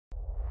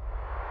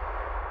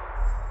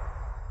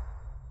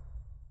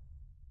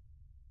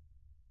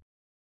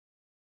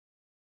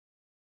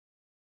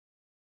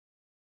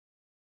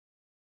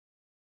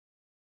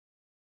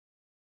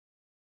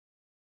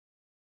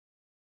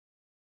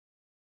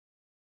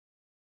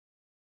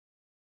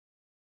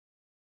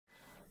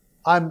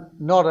I'm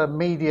not a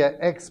media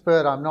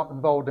expert. I'm not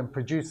involved in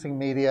producing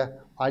media.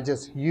 I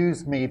just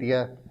use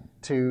media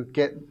to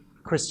get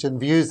Christian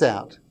views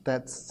out.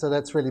 So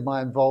that's really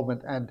my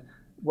involvement. And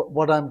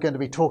what I'm going to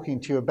be talking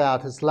to you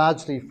about is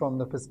largely from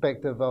the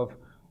perspective of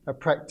a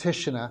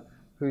practitioner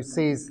who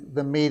sees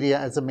the media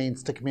as a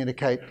means to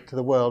communicate to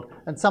the world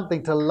and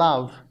something to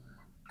love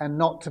and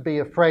not to be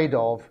afraid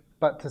of,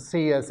 but to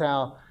see as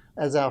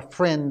our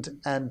friend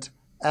and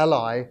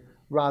ally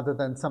rather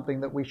than something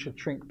that we should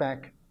shrink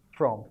back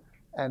from.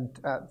 And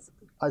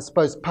I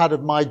suppose part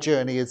of my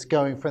journey is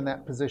going from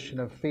that position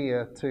of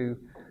fear to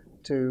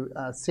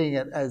seeing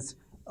it as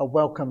a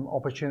welcome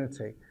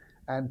opportunity.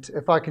 And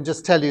if I can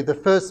just tell you, the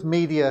first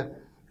media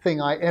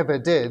thing I ever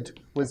did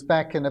was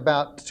back in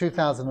about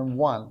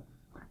 2001.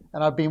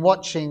 And I've been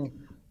watching,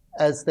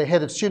 as the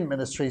head of student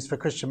ministries for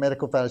Christian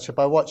Medical Fellowship,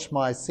 I watched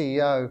my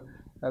CEO,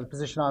 the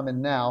position I'm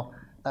in now,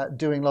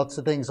 doing lots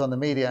of things on the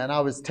media, and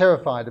I was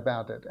terrified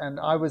about it. And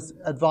I was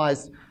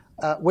advised,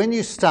 when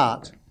you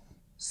start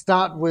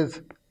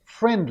with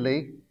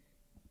friendly,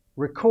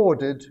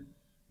 recorded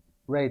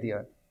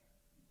radio.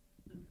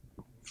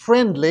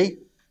 Friendly,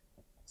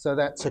 so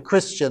that's a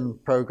Christian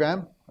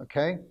program,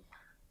 okay?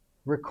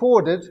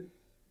 Recorded,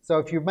 so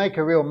if you make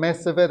a real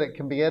mess of it, it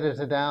can be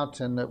edited out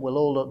and it will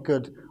all look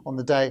good on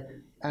the day.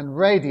 And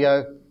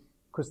radio,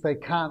 because they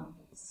can't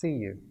see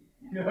you.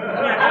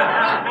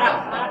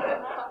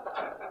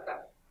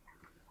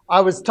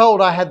 I was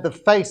told I had the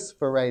face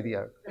for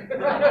radio.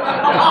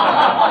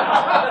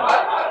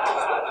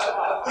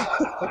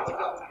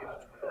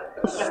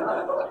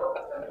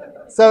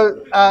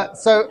 So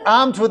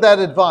armed with that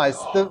advice,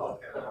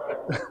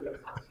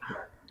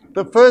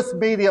 the first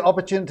media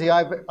opportunity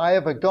I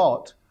ever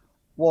got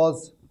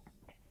was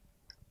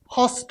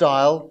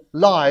hostile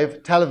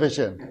live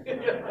television.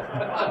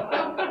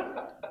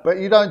 But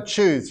you don't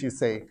choose, you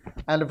see.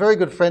 And a very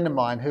good friend of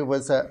mine who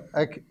was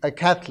a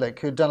Catholic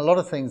who'd done a lot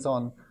of things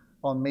on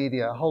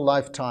media, a whole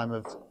lifetime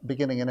of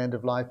beginning and end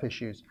of life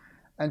issues.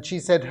 And she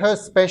said her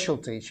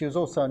specialty, she was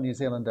also a New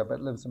Zealander but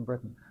lives in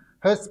Britain,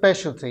 her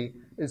specialty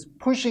is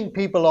pushing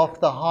people off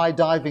the high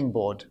diving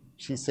board,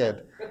 she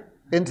said,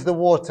 into the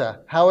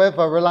water,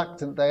 however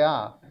reluctant they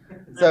are.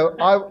 So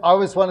I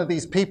was one of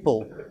these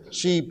people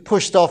she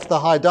pushed off the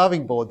high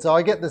diving board. So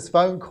I get this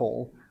phone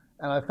call,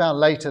 and I found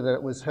later that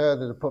it was her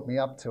that had put me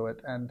up to it,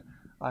 and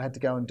I had to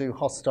go and do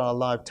hostile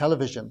live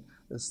television.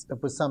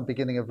 It was some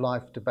beginning of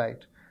life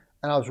debate.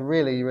 And I was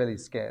really, really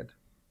scared.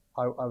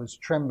 I was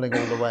trembling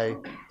all the way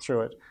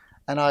through it.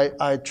 And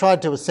I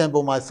tried to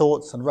assemble my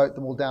thoughts and wrote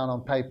them all down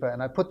on paper,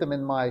 and I put them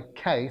in my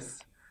case.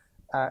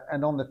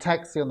 And on the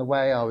taxi on the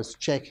way, I was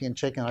checking.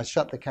 I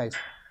shut the case.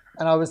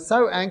 And I was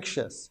so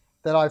anxious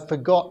that I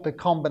forgot the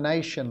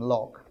combination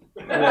lock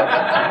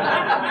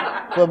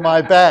for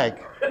my bag.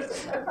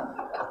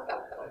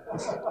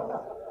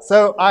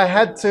 So I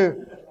had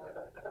to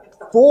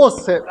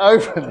force it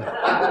open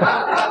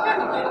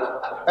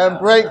and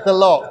break the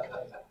lock.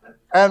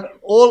 And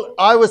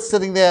I was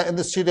sitting there in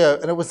the studio,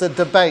 and it was a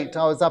debate.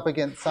 I was up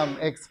against some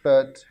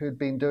expert who'd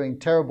been doing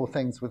terrible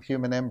things with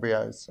human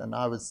embryos, and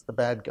I was the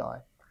bad guy.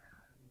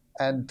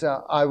 And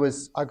I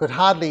could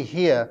hardly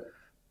hear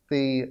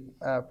the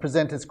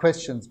presenter's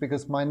questions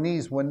because my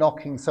knees were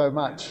knocking so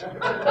much.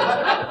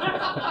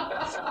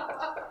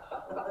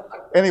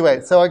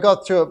 Anyway, so I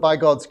got through it by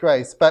God's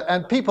grace.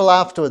 And people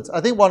afterwards, I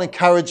think what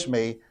encouraged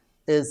me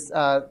is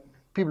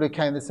people who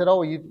came, they said,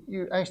 oh,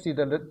 you actually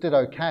did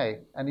okay,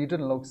 and you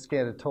didn't look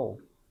scared at all.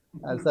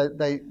 As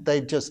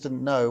they just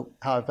didn't know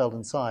how I felt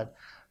inside.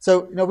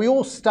 So, we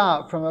all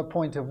start from a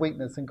point of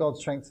weakness, and God's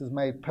strength is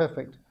made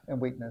perfect in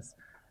weakness.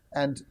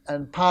 And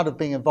part of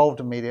being involved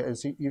in media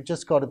is you've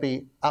just got to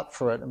be up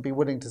for it and be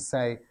willing to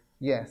say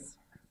yes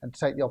and to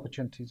take the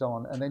opportunities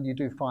on. And then you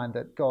do find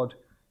that God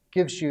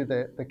gives you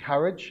the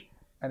courage,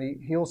 and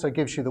he also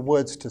gives you the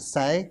words to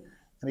say,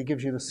 and he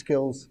gives you the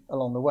skills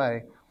along the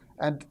way.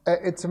 And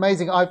it's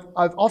amazing. I've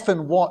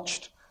often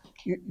watched,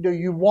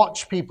 you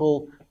watch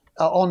people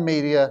on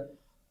media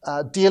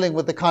dealing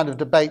with the kind of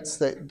debates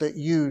that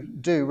you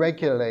do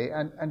regularly,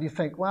 and you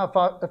think, well,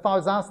 if I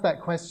was asked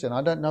that question,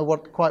 I don't know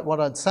quite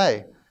what I'd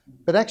say.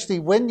 But actually,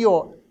 when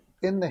you're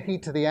in the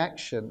heat of the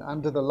action,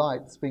 under the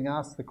lights, being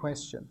asked the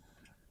question,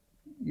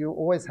 you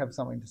always have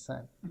something to say.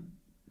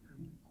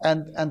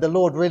 And the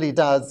Lord really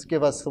does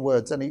give us the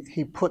words, and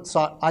he puts,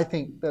 I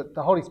think that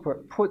the Holy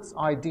Spirit puts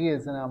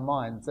ideas in our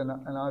minds, and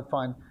I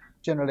find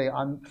generally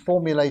I'm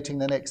formulating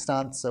the next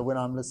answer when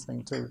I'm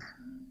listening to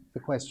the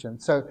question.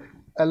 So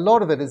a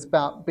lot of it is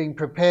about being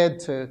prepared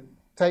to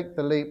take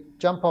the leap,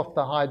 jump off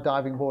the high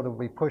diving board, or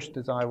be pushed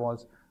as I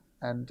was,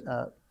 and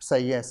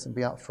say yes and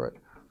be up for it.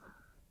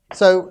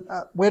 So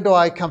where do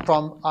I come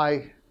from?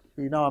 I'm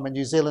a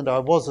New Zealander. I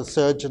was a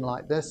surgeon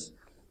like this.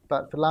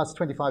 But for the last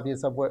 25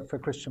 years, I've worked for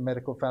Christian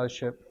Medical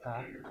Fellowship,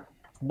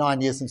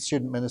 9 years in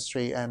student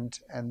ministry, and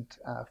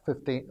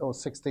 15 or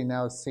 16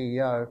 now as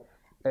CEO.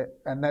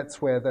 And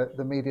that's where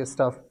the media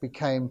stuff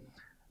became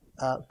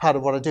part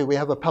of what I do. We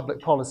have a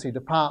public policy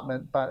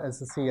department, but as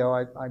the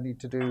CEO, I need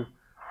to do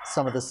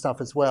some of this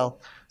stuff as well.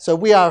 So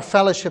we are a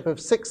fellowship of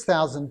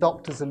 6,000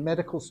 doctors and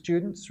medical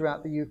students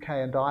throughout the UK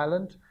and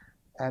Ireland,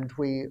 and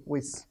we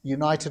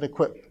unite and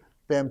equip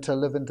them to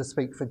live and to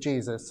speak for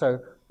Jesus. So,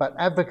 but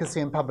advocacy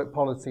and public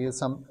policy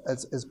is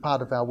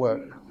part of our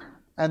work.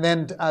 And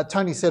then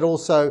Tony said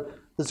also,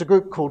 there's a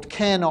group called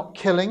Care Not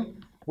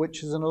Killing,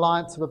 which is an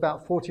alliance of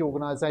about 40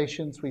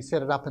 organisations. We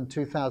set it up in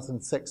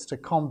 2006 to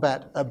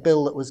combat a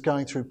bill that was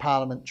going through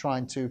Parliament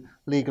trying to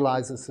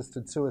legalise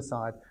assisted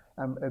suicide.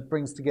 It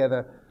brings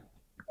together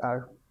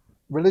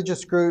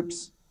religious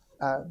groups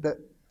of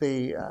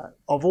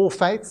all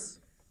faiths,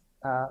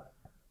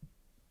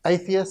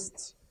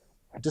 atheists,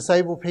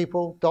 disabled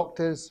people,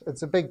 doctors.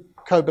 It's a big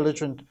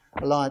co-belligerent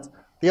alliance.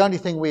 The only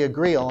thing we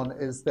agree on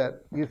is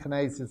that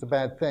euthanasia is a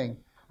bad thing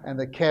and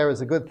that care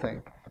is a good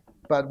thing.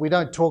 But we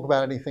don't talk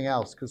about anything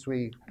else because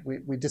we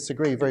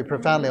disagree very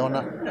profoundly on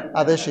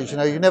other issues. You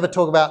know, you never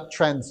talk about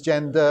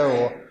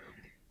transgender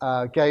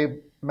or gay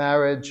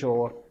marriage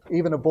or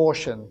even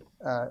abortion.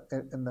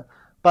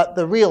 But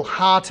the real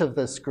heart of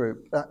this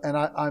group, and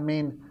I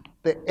mean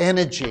the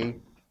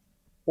energy,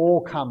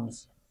 all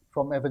comes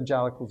from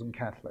evangelicals and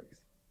Catholics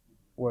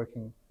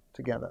working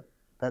together.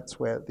 That's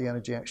where the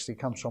energy actually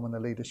comes from and the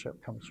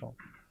leadership comes from.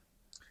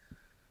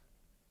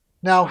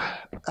 Now,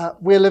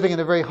 we're living in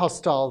a very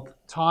hostile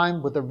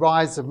time with the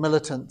rise of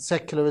militant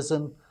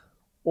secularism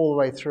all the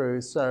way through.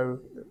 So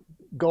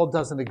God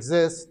doesn't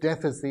exist,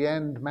 death is the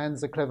end,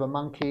 man's a clever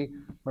monkey,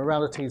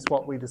 morality is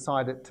what we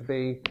decide it to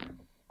be.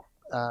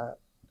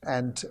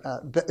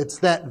 It's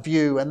that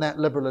view and that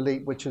liberal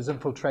elite which is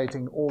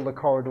infiltrating all the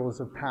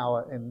corridors of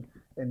power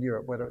in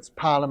Europe, whether it's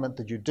Parliament,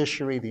 the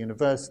judiciary, the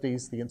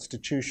universities, the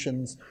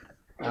institutions,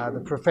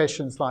 the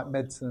professions like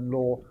medicine and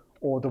law,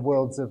 or the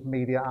worlds of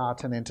media,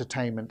 art and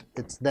entertainment.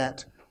 It's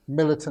that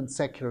militant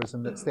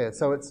secularism that's there.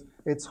 So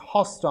it's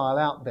hostile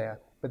out there,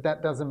 but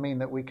that doesn't mean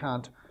that we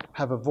can't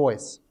have a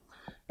voice.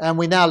 And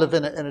we now live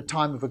in a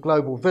time of a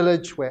global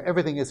village where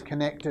everything is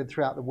connected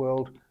throughout the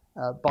world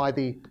by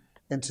the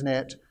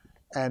internet.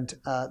 And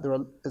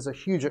there's a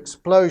huge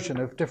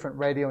explosion of different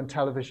radio and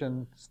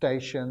television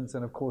stations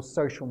and, of course,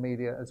 social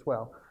media as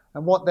well.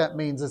 And what that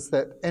means is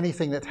that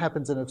anything that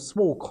happens in a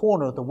small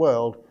corner of the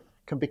world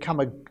can become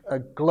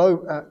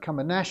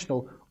a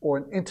national or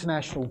an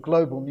international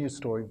global news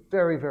story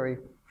very, very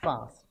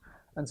fast.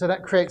 And so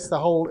that creates the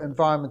whole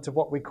environment of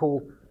what we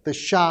call the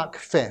shark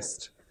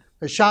fest.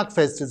 The shark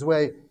fest is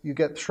where you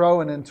get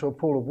thrown into a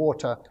pool of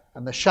water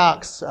and the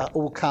sharks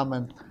all come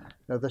and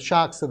the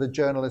sharks are the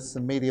journalists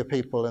and media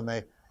people and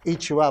they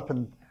eat you up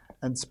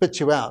and spit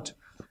you out.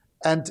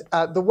 And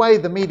the way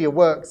the media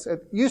works,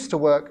 it used to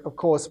work, of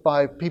course,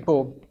 by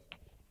people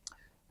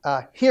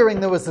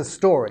hearing there was a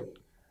story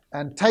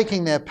and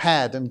taking their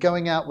pad and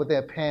going out with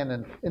their pen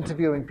and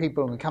interviewing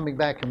people and coming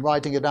back and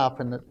writing it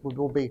up and it would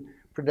all be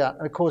printed out.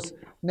 And of course,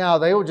 now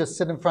they all just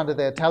sit in front of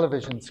their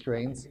television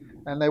screens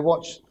and they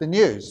watch the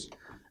news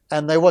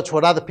and they watch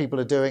what other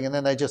people are doing and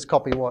then they just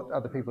copy what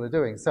other people are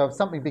doing. So if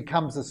something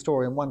becomes a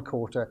story in one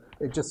quarter,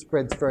 it just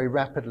spreads very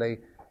rapidly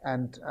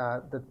and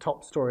the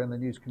top story in the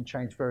news can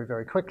change very,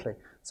 very quickly.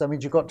 So it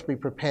means you've got to be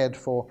prepared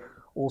for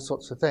all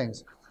sorts of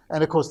things.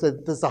 And of course,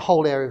 there's a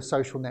whole area of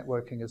social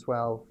networking as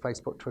well,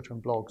 Facebook, Twitter,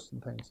 and blogs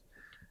and things.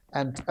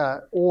 And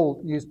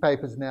all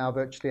newspapers now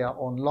virtually are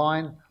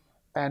online,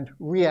 and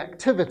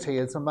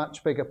reactivity is a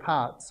much bigger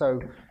part.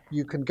 So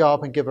you can go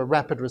up and give a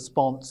rapid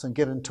response and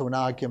get into an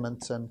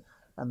argument, and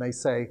they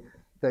say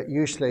that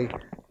usually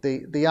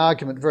the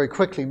argument very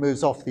quickly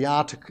moves off the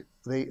article,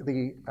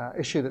 the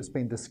issue that's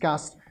been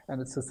discussed,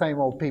 and it's the same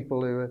old people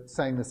who are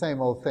saying the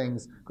same old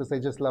things because they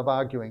just love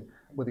arguing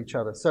with each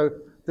other. So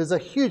there's a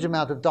huge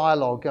amount of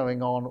dialogue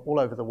going on all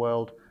over the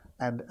world,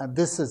 and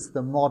this is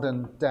the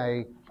modern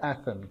day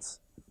Athens.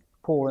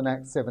 Paul in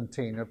Acts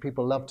 17,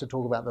 people love to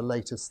talk about the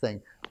latest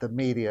thing. The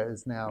media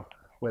is now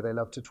where they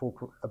love to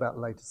talk about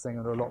the latest thing,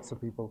 and there are lots of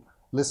people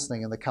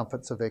listening in the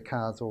comforts of their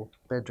cars or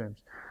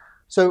bedrooms.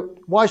 So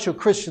why should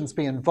Christians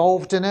be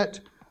involved in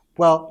it?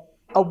 Well,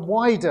 a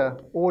wider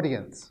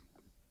audience.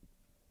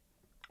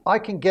 I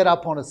can get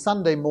up on a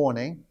Sunday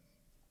morning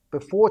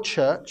before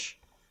church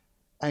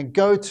and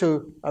go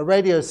to a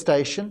radio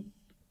station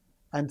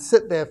and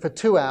sit there for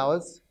 2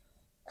 hours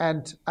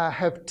and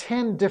have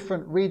 10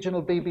 different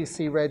regional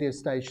BBC radio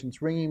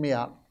stations ringing me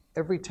up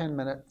every 10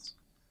 minutes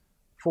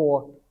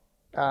for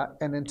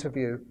an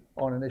interview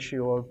on an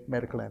issue of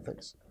medical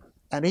ethics.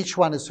 And each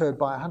one is heard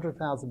by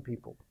 100,000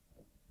 people.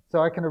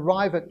 So I can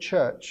arrive at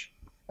church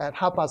at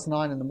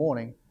 9:30 in the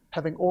morning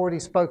having already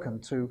spoken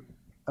to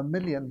 1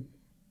 million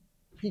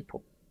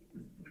people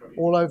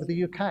all over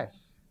the UK.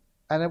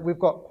 And we've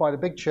got quite a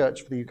big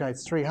church for the UK,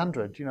 it's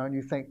 300, and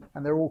you think,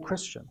 and they're all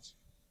Christians.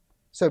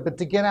 So, but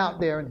to get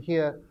out there and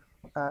hear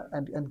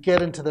and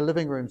get into the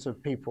living rooms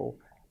of people,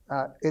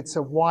 it's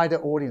a wider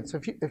audience.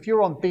 If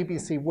you're on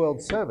BBC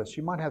World Service,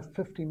 you might have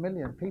 50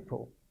 million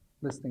people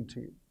listening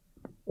to you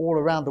all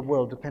around the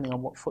world, depending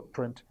on what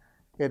footprint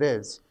it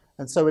is.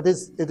 And so it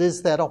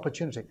is that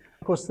opportunity.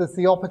 Of course, there's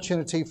the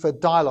opportunity for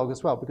dialogue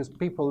as well, because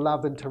people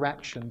love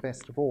interaction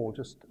best of all.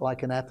 Just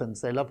like in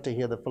Athens, they love to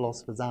hear the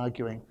philosophers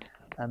arguing,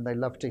 and they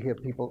love to hear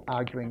people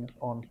arguing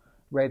on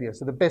radio.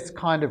 So the best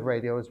kind of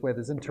radio is where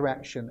there's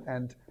interaction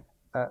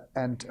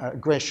and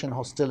aggression,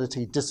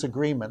 hostility,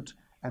 disagreement,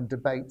 and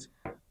debate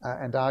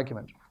and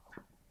argument.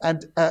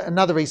 And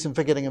another reason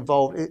for getting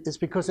involved is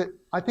because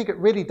I think it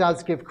really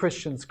does give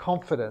Christians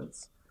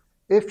confidence.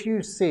 If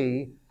you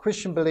see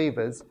Christian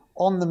believers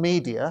on the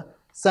media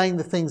saying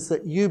the things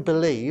that you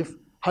believe,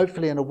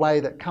 hopefully in a way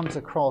that comes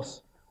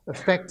across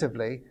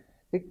effectively,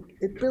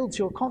 it builds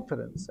your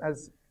confidence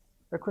as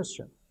a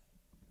Christian.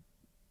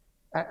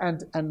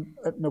 And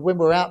when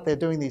we're out there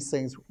doing these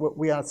things,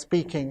 we are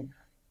speaking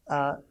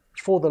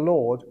for the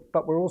Lord,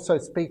 but we're also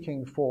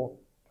speaking for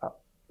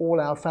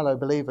all our fellow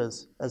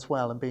believers as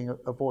well, and being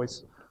a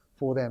voice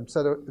for them.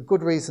 So there are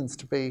good reasons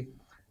to be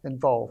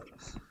involved.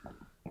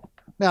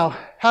 Now,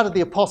 how did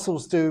the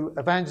apostles do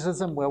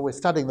evangelism? Well, we're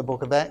studying the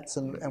book of Acts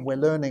and we're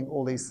learning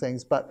all these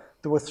things, but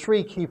there were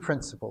three key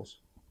principles.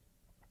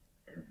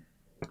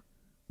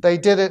 They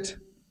did it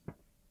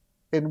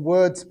in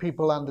words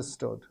people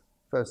understood,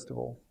 first of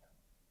all.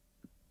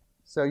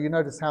 So you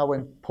notice how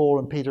when Paul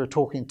and Peter are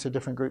talking to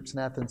different groups in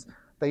Athens,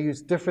 they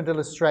use different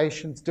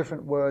illustrations,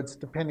 different words,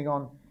 depending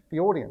on the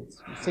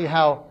audience. You see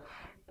how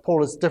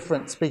Paul is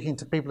different speaking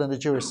to people in the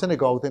Jewish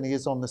synagogue than he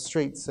is on the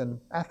streets in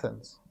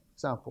Athens, for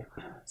example.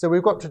 So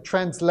we've got to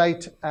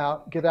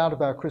get out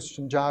of our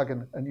Christian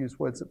jargon and use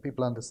words that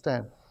people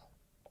understand.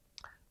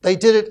 They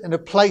did it in a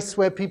place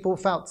where people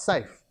felt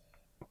safe.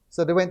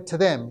 So they went to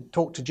them,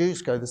 talk to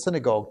Jews, go to the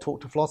synagogue,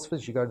 talk to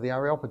philosophers, you go to the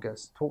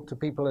Areopagus, talk to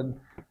people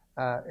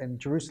in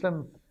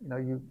Jerusalem,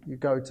 you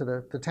go to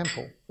the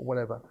temple or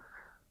whatever.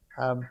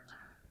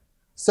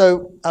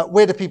 So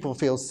where do people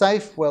feel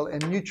safe? Well, in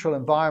neutral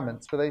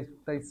environments, where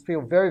they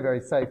feel very,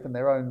 very safe in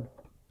their own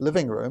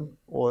living room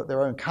or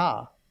their own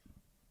car.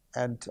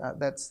 And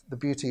that's the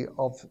beauty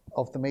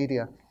of the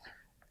media.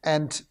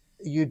 And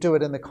you do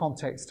it in the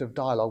context of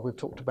dialogue. We've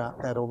talked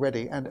about that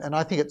already. And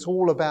I think it's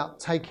all about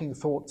taking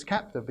thoughts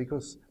captive,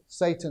 because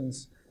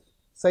Satan's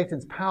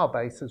power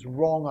base is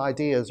wrong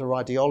ideas or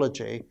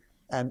ideology.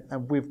 And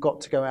we've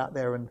got to go out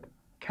there and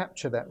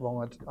capture that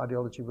wrong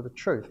ideology with the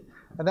truth.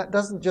 And that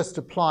doesn't just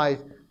apply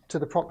to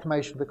the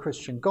proclamation of the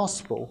Christian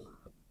gospel,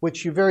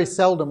 which you very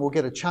seldom will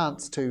get a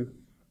chance to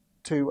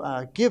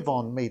give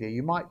on media.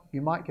 You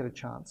might get a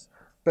chance.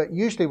 But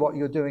usually what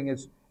you're doing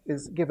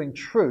is giving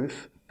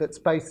truth that's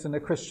based in a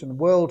Christian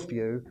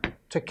worldview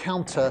to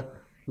counter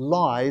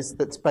lies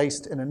that's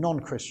based in a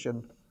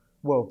non-Christian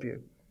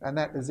worldview. And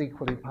that is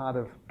equally part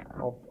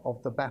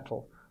of the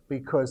battle,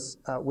 because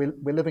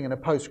we're living in a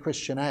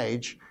post-Christian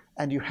age,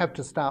 and you have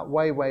to start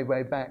way, way,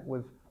 way back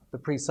with the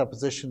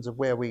presuppositions of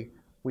where we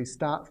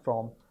start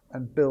from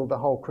and build the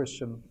whole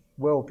Christian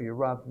worldview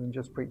rather than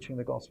just preaching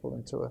the gospel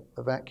into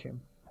a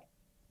vacuum.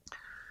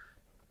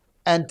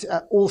 And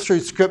all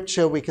through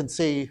Scripture we can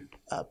see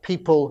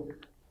people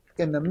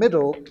in the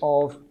middle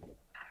of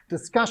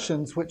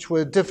discussions which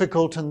were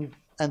difficult and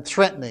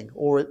threatening,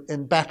 or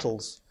in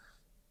battles.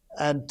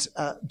 And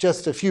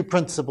just a few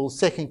principles.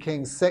 2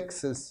 Kings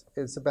 6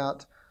 is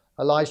about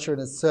Elisha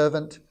and his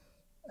servant,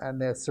 and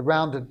they're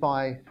surrounded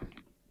by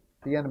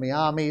the enemy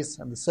armies,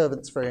 and the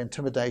servant's very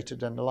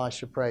intimidated, and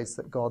Elisha prays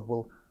that God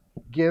will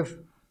give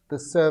the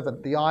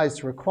servant the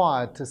eyes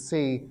required to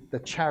see the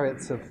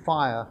chariots of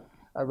fire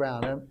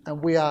around him.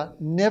 And we are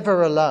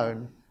never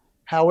alone,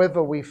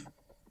 however we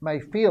may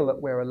feel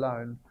that we're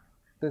alone.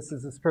 This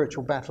is a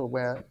spiritual battle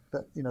where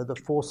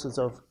the forces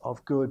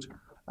of good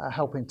are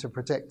helping to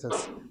protect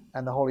us,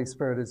 and the Holy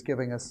Spirit is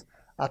giving us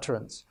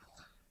utterance.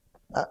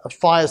 A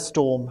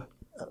firestorm,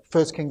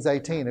 1 Kings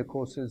 18, of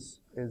course,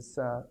 is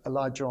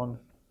Elijah on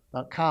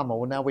Mount Carmel.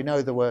 Well, now we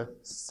know there were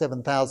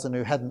 7,000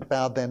 who hadn't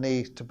bowed their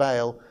knee to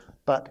Baal,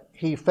 but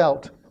he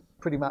felt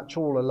pretty much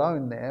all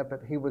alone there,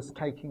 but he was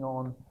taking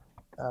on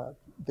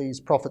these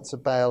prophets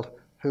of Baal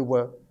who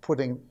were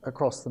putting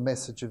across the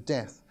message of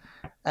death.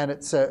 And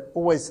it's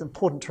always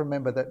important to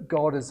remember that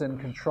God is in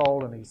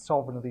control and he's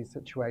sovereign of these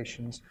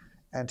situations,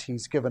 and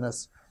he's given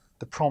us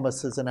the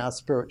promises in our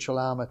spiritual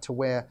armor to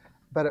wear.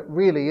 But it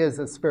really is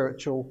a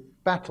spiritual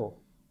battle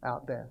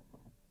out there.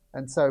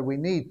 And so we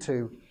need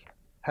to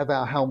have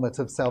our helmet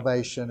of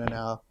salvation and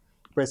our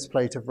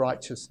breastplate of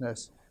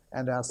righteousness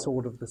and our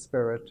sword of the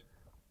Spirit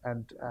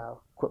and our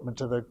equipment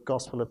of the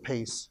gospel of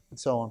peace and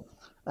so on.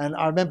 And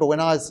I remember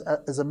when I was,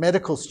 as a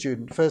medical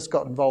student, first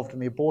got involved in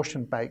the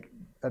abortion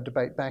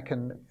debate back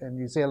in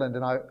New Zealand,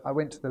 and I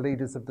went to the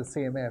leaders of the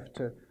CMF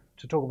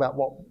to talk about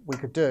what we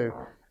could do.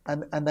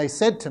 And they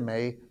said to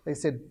me,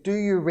 do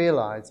you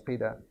realize,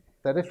 Peter,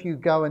 that if you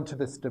go into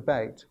this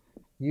debate,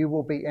 you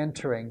will be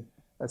entering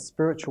a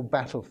spiritual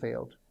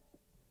battlefield,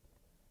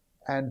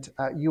 and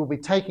you'll be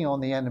taking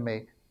on the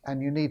enemy,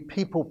 and you need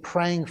people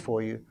praying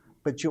for you,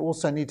 but you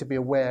also need to be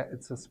aware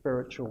it's a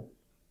spiritual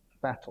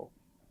battle,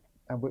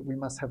 and we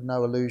must have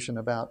no illusion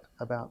about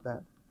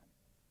that.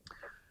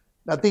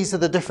 Now, these are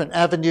the different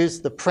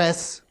avenues: the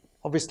press,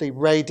 obviously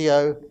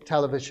radio,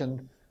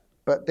 television,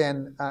 but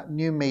then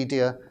new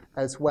media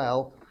as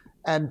well.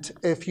 And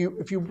if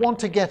you want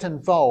to get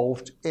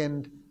involved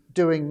in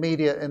doing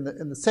media in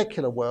the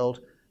secular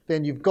world,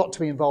 then you've got to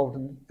be involved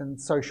in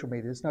social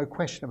media. There's no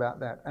question about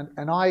that.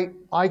 And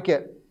I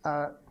get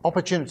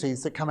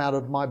opportunities that come out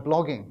of my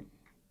blogging.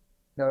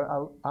 You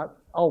know,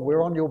 oh,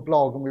 we're on your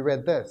blog and we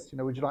read this. You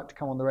know, would you like to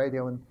come on the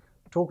radio and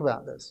talk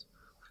about this?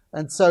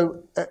 And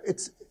so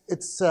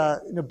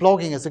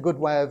blogging is a good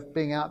way of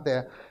being out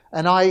there.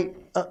 And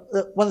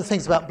one of the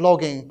things about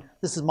blogging,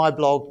 this is my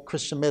blog,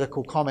 Christian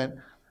Medical Comment,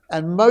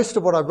 and most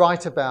of what I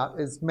write about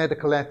is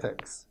medical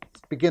ethics,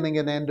 beginning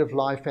and end of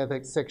life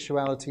ethics,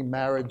 sexuality,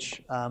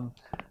 marriage,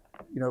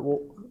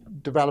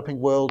 developing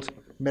world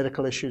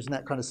medical issues and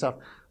that kind of stuff.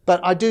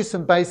 But I do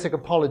some basic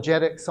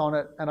apologetics on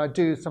it, and I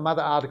do some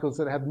other articles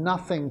that have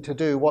nothing to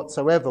do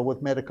whatsoever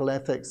with medical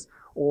ethics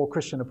or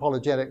Christian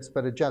apologetics,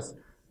 but are just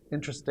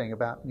interesting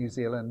about New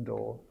Zealand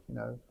or,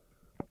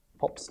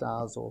 pop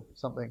stars or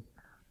something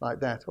like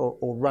that,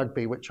 or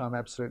rugby, which I'm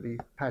absolutely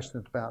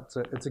passionate about.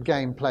 So it's a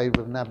game played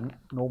with an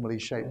abnormally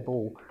shaped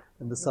ball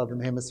in the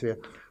southern hemisphere.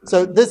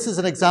 So this is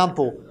an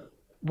example.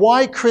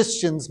 Why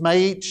Christians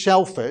may eat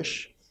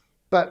shellfish,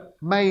 but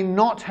may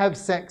not have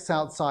sex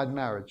outside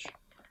marriage.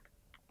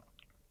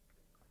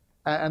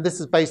 And this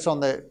is based on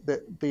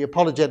the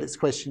apologetics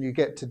question you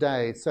get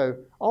today. So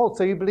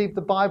you believe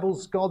the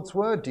Bible's God's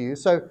word, do you?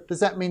 So does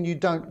that mean you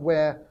don't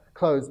wear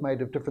clothes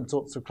made of different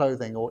sorts of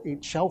clothing or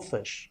eat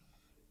shellfish?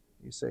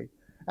 You see?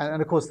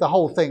 And of course, the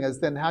whole thing is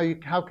then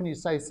how can you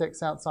say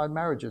sex outside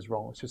marriage is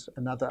wrong? It's just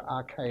another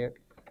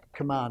archaic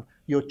command.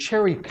 You're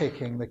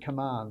cherry-picking the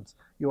commands.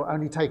 You're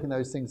only taking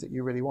those things that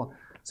you really want.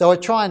 So I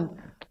try and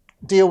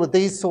deal with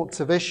these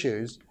sorts of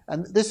issues.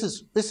 And this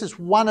is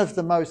one of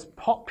the most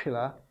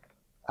popular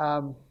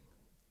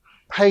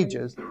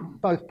pages,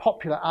 both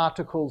popular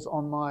articles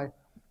on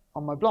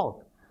my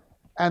blog.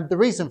 And the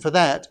reason for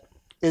that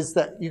is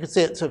that you can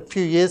see it's a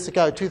few years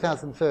ago,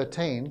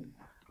 2013,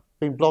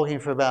 been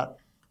blogging for about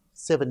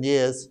 7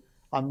 years.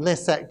 I'm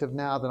less active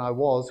now than I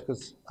was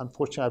because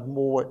unfortunately I have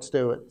more work to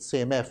do at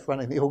CMF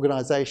running the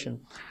organisation.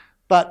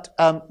 But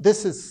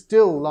this is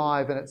still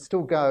live and it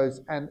still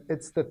goes, and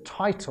it's the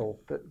title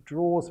that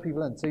draws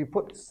people in. So you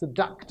put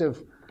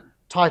seductive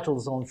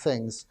titles on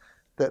things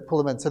that pull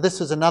them in. So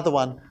this is another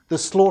one, The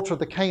Slaughter of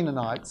the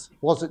Canaanites,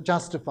 Was It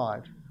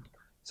Justified?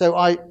 So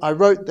I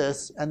wrote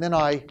this and then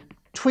I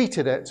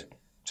tweeted it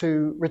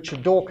to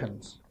Richard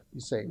Dawkins,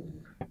 you see.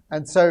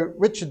 And so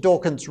Richard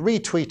Dawkins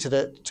retweeted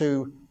it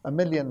to 1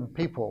 million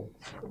people.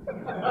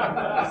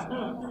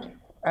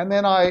 And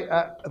then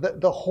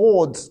the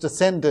hordes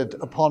descended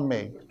upon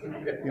me,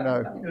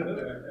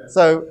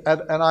 So,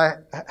 and I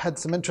had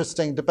some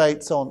interesting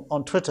debates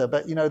on Twitter,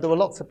 but, there were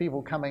lots of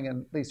people coming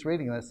and at least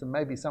reading this, and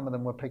maybe some of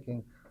them were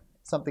picking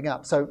something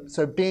up.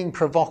 So being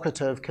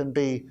provocative can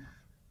be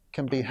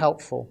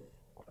helpful.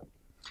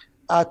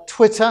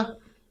 Twitter,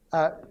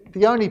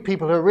 the only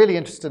people who are really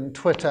interested in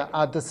Twitter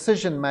are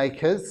decision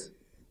makers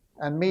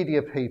and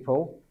media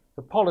people,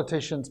 the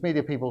politicians,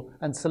 media people,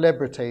 and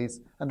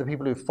celebrities, and the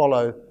people who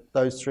follow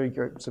those three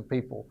groups of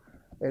people.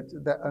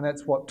 And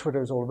that's what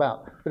Twitter is all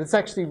about. But it's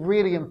actually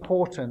really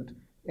important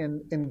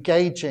in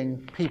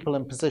engaging people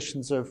in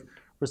positions of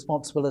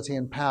responsibility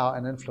and power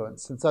and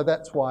influence. And so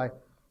that's why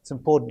it's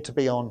important to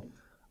be on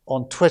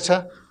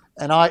Twitter.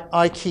 And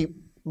I keep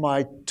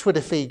my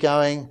Twitter feed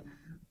going.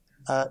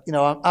 I'm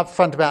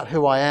upfront about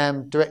who I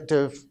am,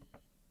 director of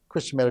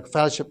Christian Medical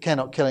Fellowship, Care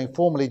Not Killing,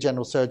 formerly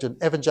general surgeon,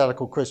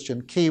 evangelical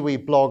Christian, Kiwi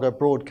blogger,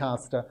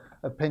 broadcaster,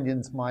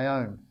 opinions my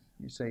own,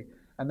 you see.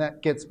 And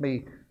that gets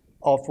me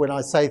off when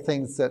I say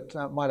things that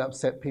might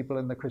upset people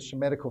in the Christian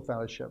Medical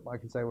Fellowship. I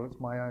can say, well, it's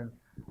my own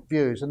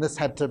views. And this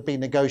had to be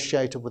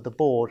negotiated with the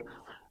board.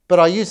 But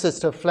I use this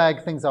to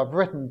flag things I've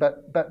written,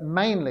 but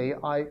mainly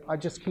I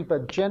just keep a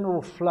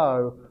general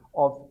flow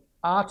of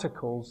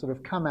articles that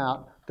have come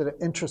out that are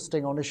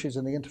interesting on issues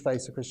in the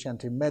interface of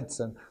Christianity and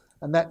medicine.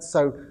 And that's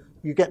so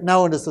you get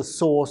known as a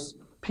source,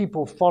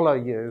 people follow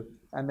you,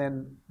 and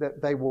then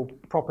they will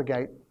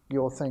propagate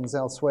your things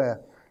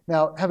elsewhere.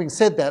 Now, having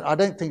said that, I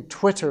don't think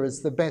Twitter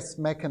is the best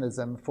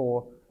mechanism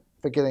for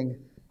getting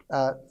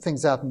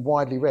things out and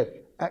widely read.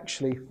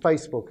 Actually,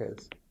 Facebook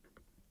is,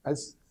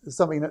 as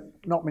something that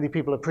not many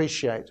people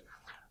appreciate.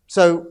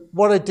 So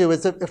what I do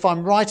is if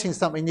I'm writing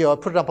something new, I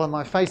put it up on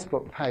my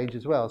Facebook page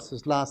as well. So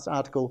this last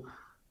article,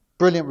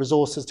 brilliant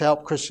resources to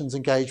help Christians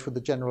engage with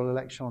the general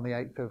election on the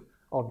 8th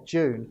of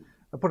June.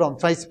 I put it on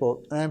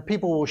Facebook, and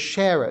people will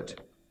share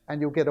it, and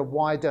you'll get a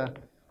wider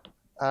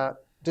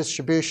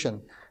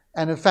distribution.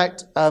 And in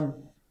fact,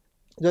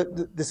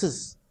 this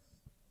is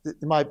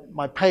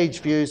my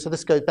page views, so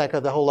this goes back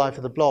over the whole life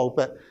of the blog,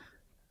 but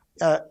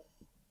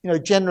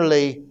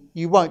generally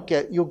you'll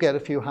get a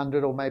few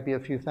hundred or maybe a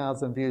few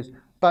thousand views,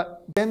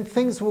 but then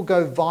things will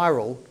go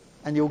viral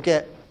and you'll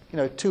get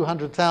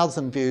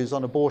 200,000 views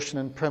on abortion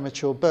and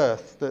premature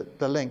birth,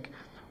 the link.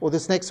 Or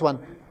this next one,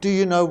 do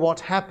you know what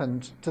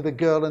happened to the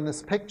girl in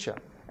this picture?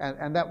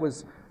 And that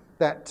was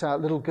that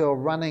little girl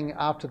running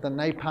after the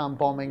napalm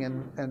bombing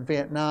in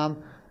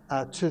Vietnam.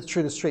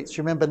 through the streets.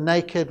 You remember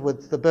Naked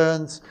with the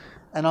burns?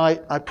 And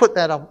I put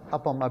that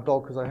up on my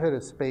blog because I heard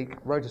her speak,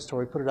 wrote a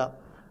story, put it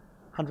up,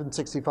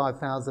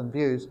 165,000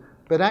 views.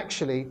 But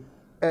actually,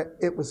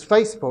 it was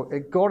Facebook.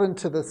 It got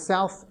into the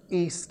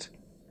Southeast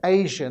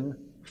Asian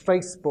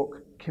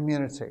Facebook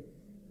community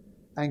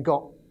and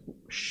got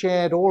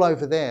shared all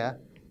over there,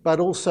 but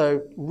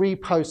also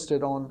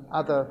reposted on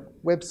other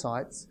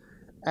websites.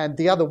 And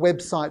the other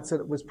websites that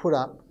it was put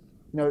up,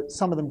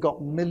 some of them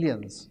got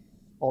millions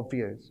of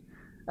views.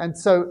 And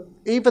so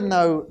even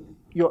though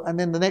and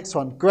then the next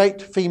one, great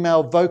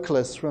female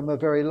vocalist from a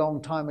very long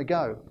time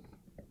ago.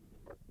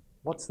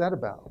 What's that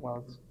about?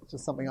 Well, it's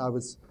just something I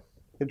was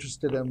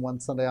interested in one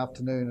Sunday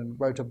afternoon and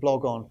wrote a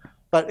blog on.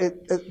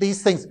 But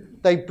these things,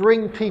 they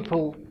bring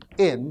people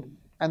in,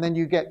 and then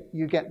you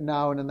get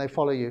known and they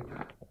follow you.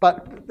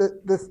 But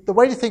the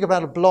way to think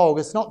about a blog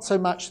is not so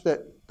much that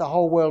the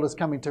whole world is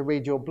coming to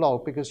read your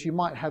blog, because you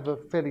might have a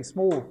fairly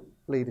small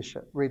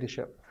readership.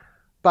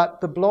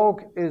 But the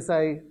blog is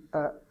a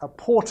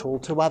portal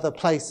to other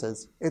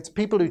places. It's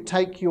people who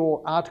take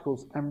your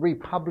articles and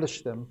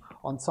republish them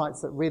on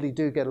sites that really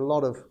do get a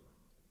lot of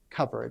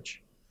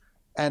coverage.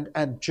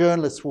 And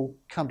journalists will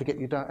come to get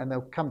you down, and they'll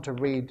come to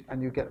read,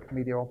 and you get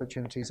media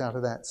opportunities out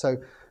of that. So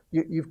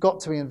you've got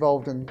to be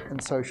involved in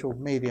social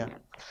media.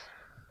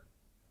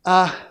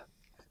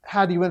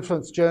 How do you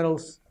influence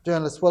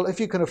journalists? Well, if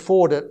you can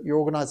afford it, your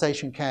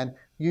organization can.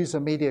 Use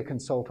a media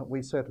consultant.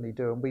 We certainly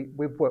do. And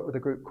we've worked with a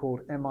group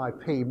called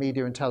MIP,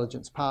 Media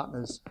Intelligence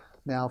Partners,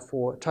 now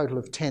for a total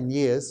of 10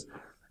 years.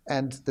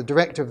 And the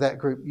director of that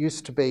group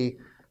used to be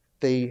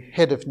the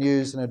head of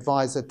news and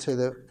advisor to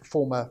the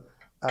former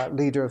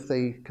leader of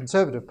the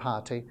Conservative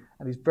Party.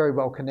 And he's very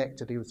well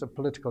connected. He was a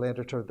political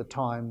editor of the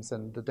Times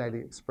and the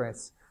Daily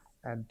Express.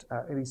 And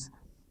he's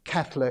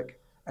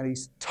Catholic, and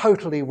he's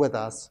totally with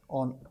us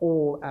on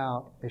all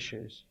our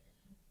issues.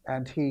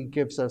 And he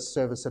gives us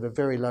service at a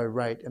very low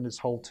rate, and his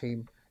whole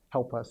team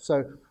help us.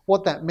 So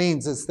what that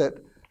means is that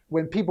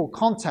when people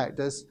contact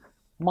us,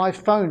 my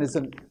phone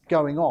isn't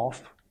going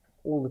off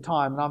all the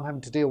time, and I'm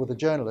having to deal with a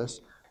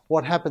journalist.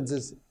 What happens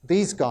is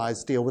these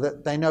guys deal with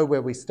it. They know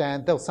where we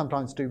stand. They'll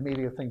sometimes do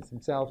media things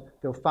themselves.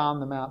 They'll farm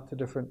them out to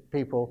different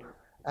people,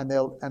 and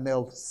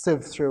they'll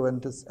sieve through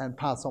and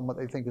pass on what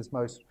they think is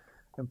most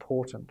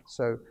important.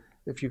 So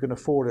if you can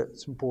afford it,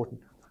 it's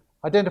important.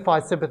 Identify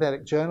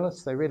sympathetic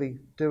journalists. They really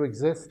do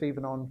exist,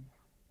 even on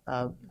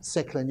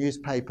secular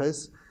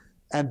newspapers,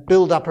 and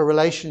build up a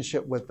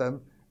relationship with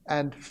them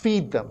and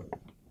feed them.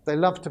 They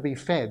love to be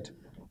fed,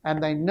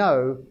 and they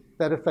know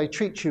that if they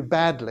treat you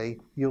badly,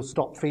 you'll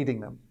stop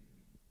feeding them.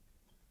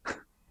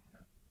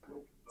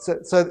 So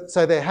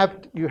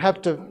you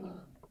have to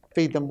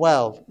feed them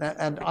well.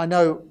 And I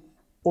know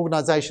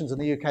organizations in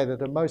the UK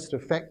that are most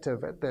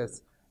effective at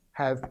this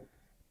have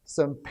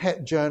some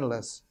pet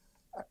journalists.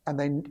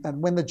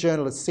 And when the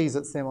journalist sees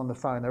it's them on the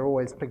phone, they're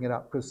always picking it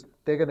up, because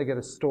they're going to get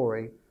a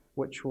story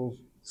which will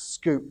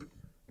scoop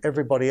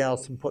everybody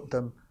else and put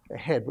them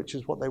ahead, which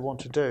is what they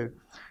want to do.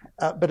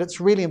 But it's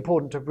really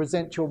important to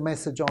present your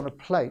message on a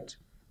plate,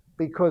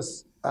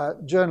 because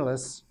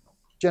journalists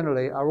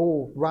generally are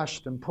all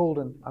rushed and pulled.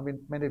 And I mean,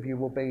 many of you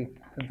will be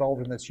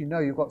involved in this. You know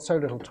you've got so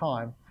little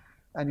time,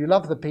 and you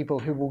love the people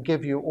who will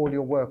give you all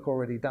your work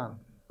already done.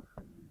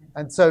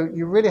 And so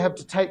you really have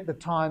to take the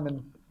time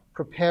and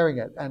preparing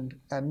it. And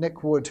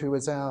Nick Wood, who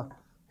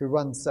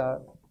runs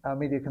our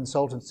media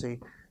consultancy,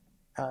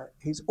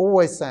 he's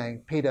always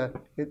saying, Peter,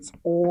 it's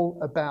all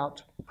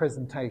about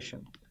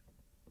presentation.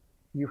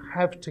 You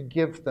have to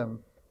give them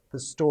the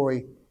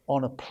story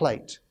on a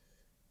plate,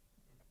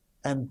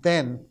 and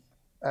then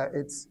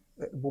it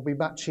will be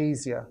much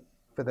easier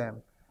for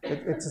them.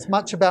 It's as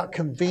much about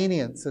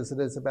convenience as it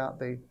is about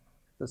the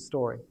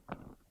story.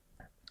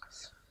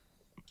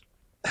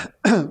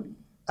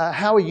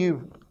 How are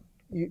you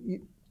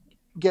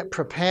get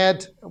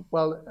prepared?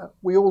 Well,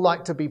 we all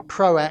like to be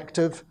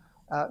proactive.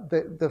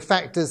 The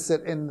fact is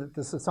that in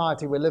the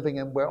society we're living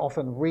in, we're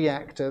often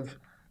reactive,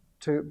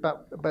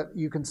 but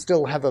you can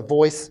still have a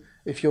voice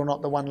if you're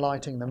not the one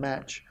lighting the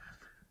match.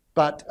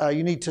 But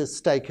you need to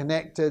stay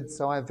connected.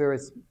 So I have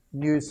various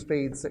news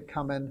feeds that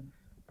come in.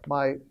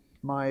 One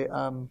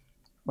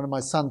of my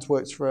sons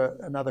works for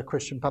another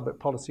Christian public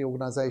policy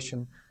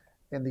organisation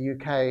in the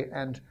UK,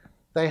 and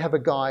they have a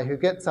guy who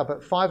gets up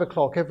at 5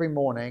 o'clock every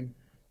morning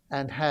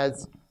and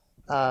has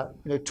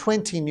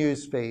 20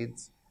 news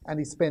feeds, and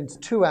he spends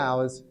 2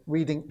 hours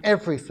reading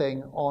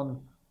everything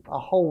on a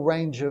whole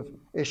range of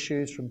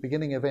issues, from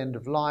beginning of end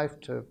of life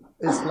to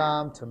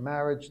Islam to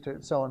marriage to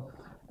so on.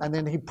 And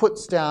then he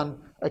puts down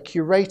a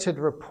curated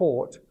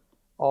report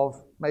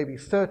of maybe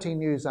 30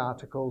 news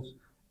articles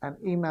and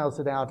emails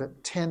it out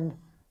at 10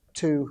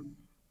 to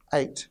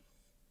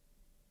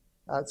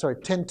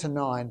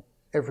 9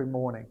 every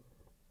morning.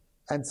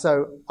 And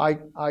so I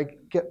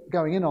get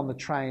going in on the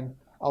train,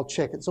 I'll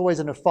check. It's always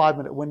in a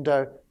 5-minute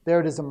window. There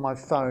it is on my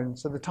phone.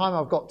 So the time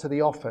I've got to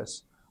the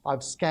office,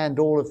 I've scanned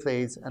all of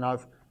these and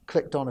I've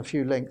clicked on a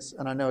few links,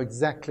 and I know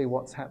exactly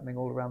what's happening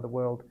all around the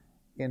world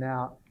in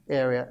our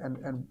area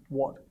and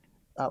what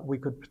we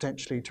could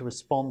potentially to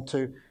respond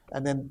to.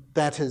 And then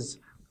that is,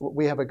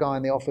 we have a guy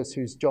in the office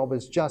whose job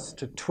is just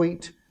to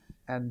tweet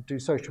and do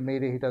social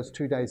media. He does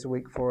 2 days a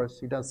week for us.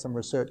 He does some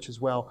research as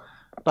well.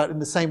 But in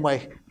the same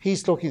way,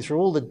 he's looking through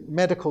all the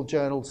medical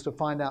journals to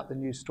find out the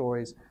news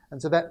stories.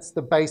 And so that's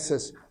the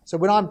basis. So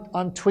when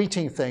I'm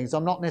tweeting things,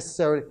 I'm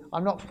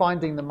not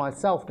finding them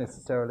myself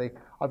necessarily.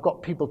 I've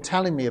got people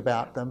telling me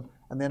about them,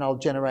 and then I'll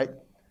generate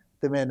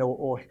them in,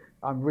 or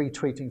I'm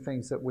retweeting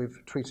things that we've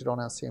tweeted on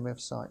our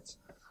CMF sites.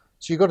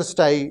 So you've got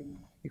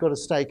to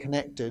stay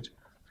connected.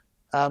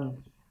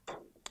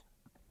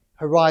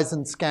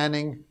 Horizon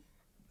scanning,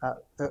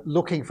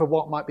 looking for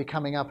what might be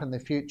coming up in the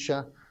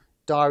future,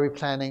 diary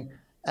planning,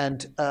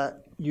 and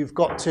you've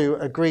got to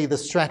agree the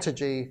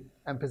strategy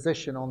and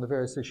position on the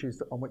various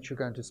issues on which you're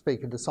going to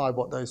speak and decide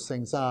what those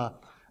things are.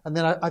 And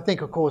then I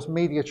think, of course,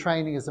 media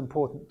training is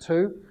important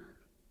too.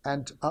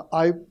 And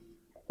I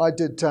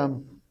did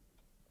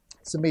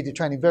some media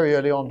training very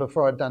early on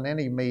before I'd done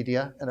any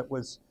media, and it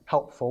was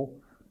helpful.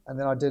 And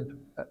then I did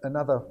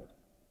another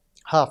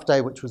half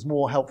day, which was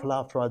more helpful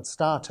after I'd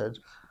started.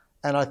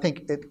 And I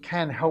think it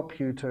can help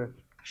you to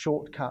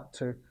shortcut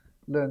to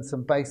learn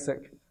some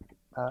basic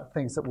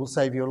things that will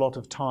save you a lot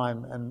of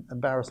time and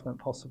embarrassment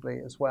possibly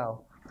as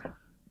well.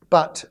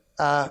 But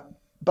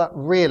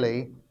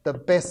really, the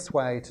best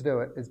way to do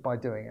it is by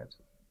doing it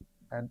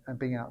and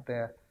being out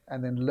there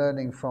and then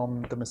learning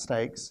from the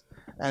mistakes.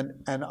 And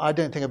I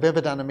don't think I've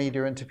ever done a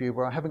media interview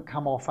where I haven't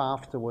come off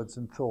afterwards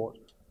and thought,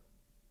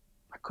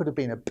 I could have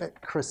been a bit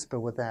crisper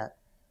with that.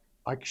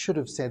 I should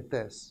have said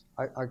this.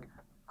 I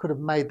could have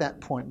made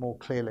that point more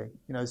clearly.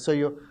 You know, so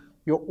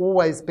you're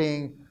always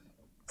being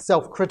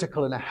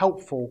self-critical in a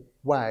helpful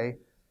way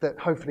that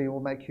hopefully will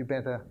make you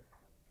better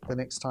the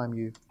next time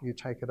you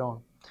take it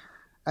on.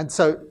 And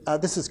so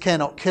this is Care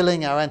Not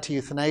Killing, our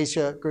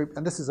anti-euthanasia group,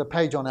 and this is a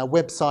page on our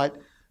website,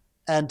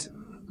 and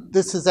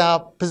this is our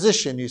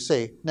position, you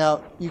see.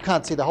 Now, you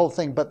can't see the whole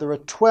thing, but there are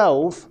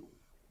 12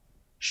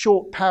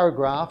 short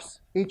paragraphs,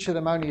 each of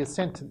them only a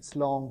sentence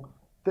long,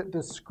 that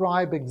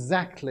describe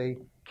exactly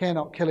Care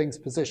Not Killing's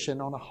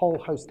position on a whole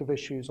host of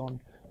issues on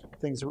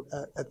things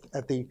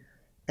at the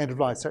end of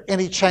life. So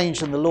any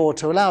change in the law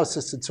to allow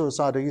assisted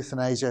suicide or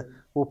euthanasia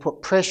will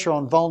put pressure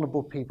on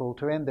vulnerable people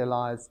to end their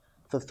lives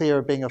for fear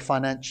of being a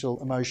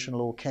financial,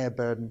 emotional, or care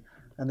burden,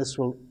 and this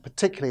will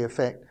particularly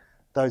affect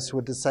those who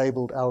are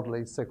disabled,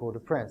 elderly, sick, or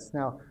depressed.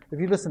 Now, if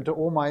you listen to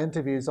all my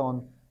interviews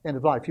on end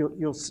of life,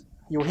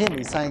 you'll hear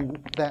me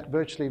saying that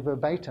virtually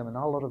verbatim in a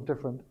whole lot of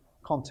different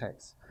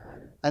contexts.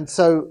 And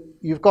so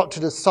you've got to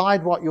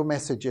decide what your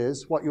message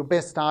is, what your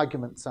best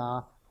arguments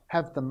are,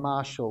 have them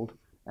marshaled,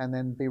 and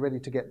then be ready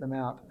to get them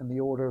out in the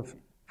order of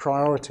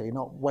priority,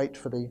 not wait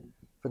for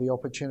the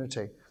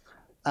opportunity.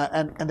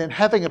 And then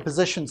having a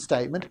position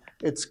statement,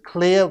 it's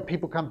clear,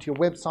 people come to your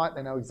website,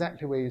 they know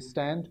exactly where you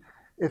stand.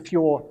 If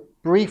you're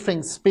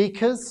briefing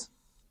speakers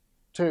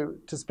to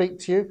speak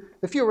to you,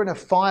 if you're in a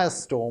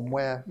firestorm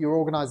where your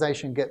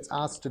organization gets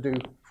asked to do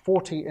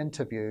 40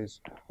 interviews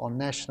on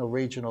national,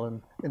 regional,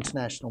 and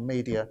international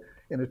media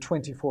in a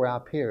 24-hour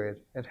period,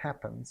 it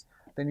happens,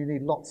 then you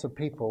need lots of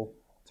people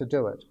to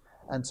do it.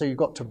 And so you've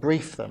got to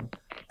brief them.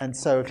 And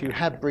so if you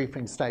have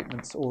briefing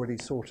statements already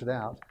sorted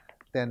out,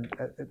 then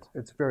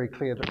it's very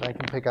clear that they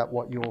can pick up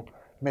what your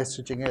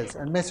messaging is.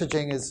 And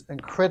messaging is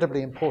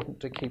incredibly important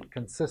to keep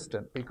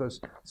consistent, because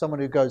someone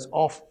who goes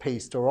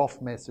off-piste or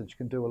off-message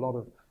can do a lot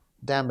of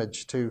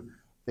damage to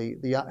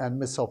and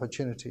miss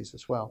opportunities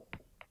as well.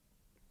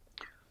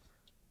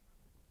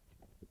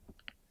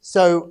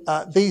 So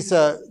these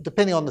are,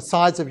 depending on the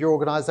size of your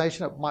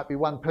organization, it might be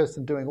one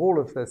person doing all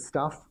of this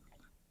stuff.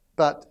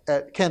 But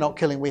at Care Not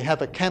Killing, we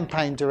have a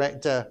campaign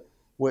director,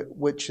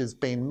 which has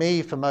been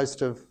me for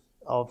most of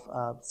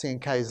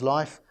C&K's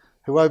life,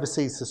 who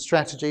oversees the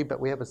strategy, but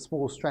we have a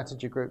small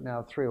strategy group now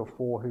of 3 or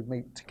 4 who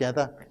meet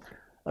together.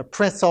 A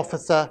press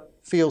officer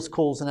fields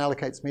calls and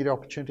allocates media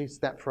opportunities.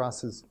 That for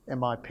us is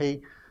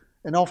MIP.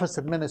 An office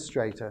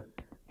administrator.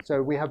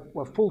 So we have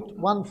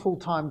one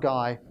full-time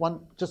guy,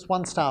 just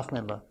one staff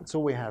member. That's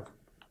all we have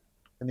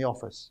in the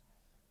office.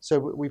 So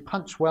we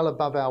punch well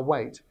above our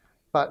weight.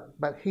 But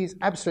he's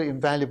absolutely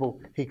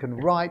invaluable. He can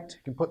write,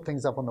 he can put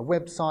things up on the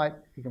website,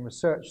 he can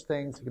research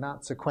things, he can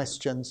answer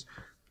questions.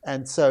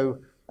 And so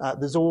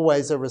there's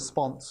always a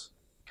response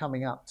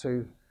coming up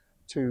to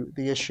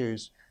the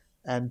issues.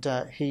 And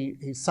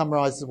he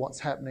summarizes what's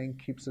happening,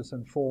 keeps us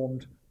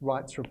informed,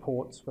 writes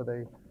reports for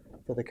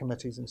the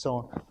committees and so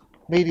on.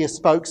 Media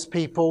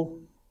spokespeople.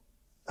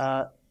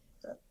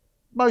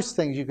 Most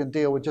things you can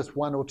deal with just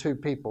 1 or 2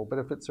 people, but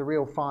if it's a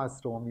real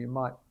firestorm, you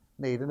might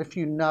need. And if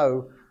you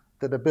know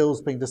that a bill's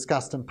being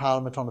discussed in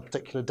Parliament on a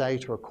particular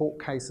date or a court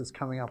case is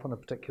coming up on a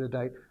particular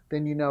date,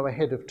 then you know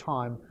ahead of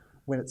time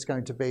when it's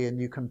going to be,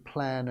 and you can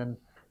plan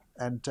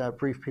and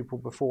brief people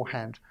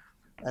beforehand.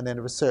 And then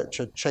a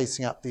researcher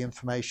chasing up the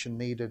information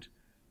needed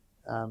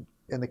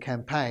in the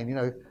campaign. You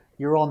know,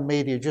 you're on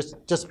media,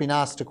 just been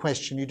asked a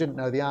question, you didn't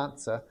know the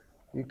answer.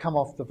 You come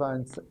off the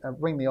phone,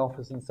 ring the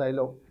office and say,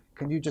 look,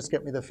 can you just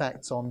get me the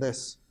facts on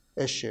this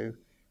issue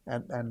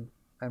and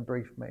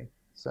brief me?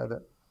 So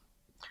that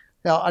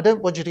now, I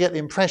don't want you to get the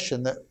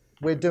impression that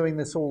we're doing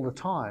this all the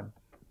time,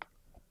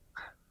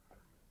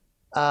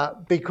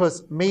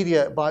 because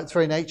media, by its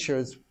very nature,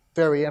 is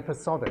very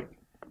episodic,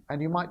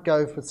 and you might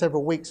go for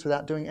several weeks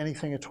without doing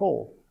anything at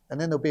all, and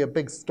then there'll be a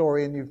big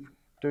story, and you're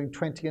doing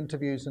 20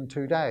 interviews in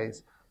 2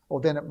 days,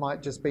 or then it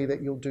might just be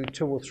that you'll do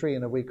 2 or 3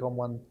 in a week on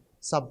one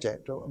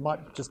subject, or it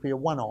might just be a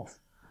one-off.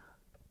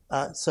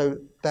 So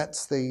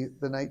that's the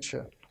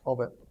nature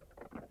of it.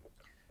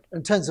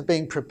 In terms of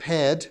being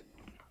prepared,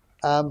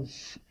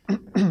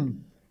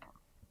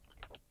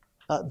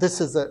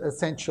 this is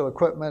essential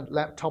equipment: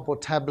 laptop or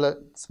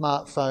tablet,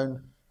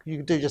 smartphone. You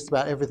can do just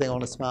about everything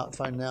on a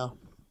smartphone now,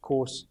 of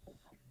course.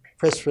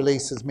 Press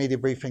releases, media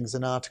briefings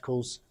and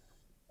articles,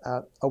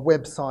 a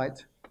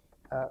website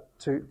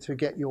to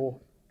get your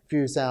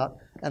views out.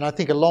 And I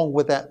think along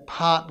with that,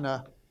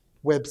 partner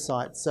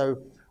websites. So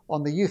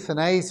on the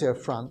euthanasia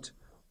front,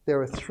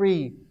 there are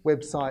 3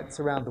 websites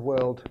around the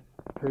world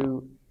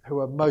who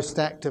are most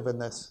active in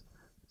this.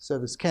 So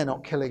there's Care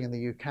Not Killing in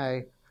the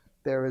UK,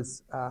 there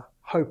is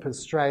Hope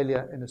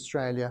Australia in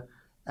Australia,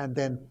 and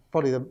then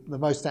probably the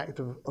most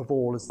active of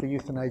all is the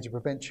Euthanasia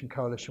Prevention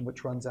Coalition,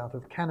 which runs out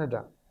of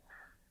Canada.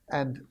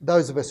 And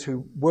those of us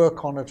who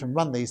work on it and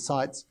run these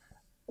sites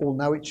all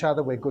know each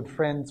other, we're good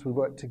friends, we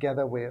work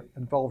together, we're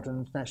involved in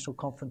international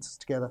conferences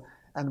together,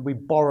 and we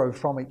borrow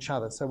from each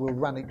other. So we'll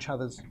run each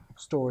other's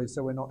stories,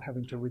 so we're not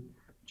having to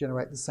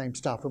generate the same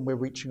stuff, and we're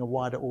reaching a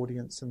wider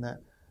audience in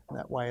that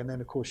way. And then,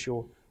 of course,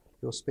 your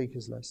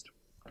speakers list.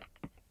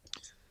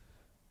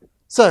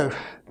 So,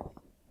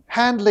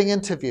 handling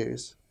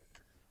interviews.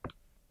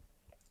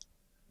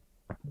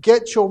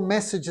 Get your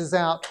messages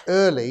out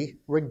early,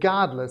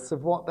 regardless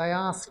of what they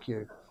ask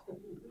you.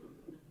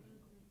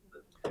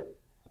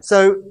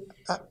 So,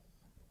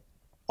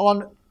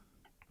 on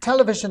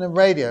television and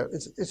radio,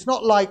 it's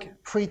not like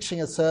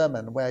preaching a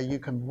sermon where you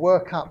can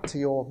work up to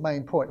your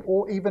main point,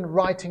 or even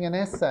writing an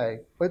essay.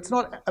 It's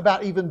not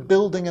about even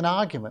building an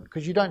argument,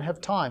 because you don't have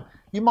time.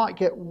 You might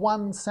get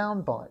one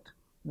soundbite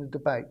in a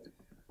debate.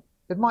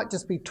 It might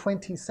just be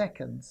 20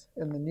 seconds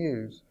in the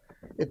news.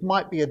 It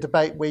might be a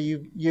debate where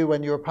you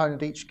and your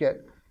opponent each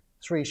get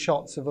 3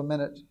 shots of a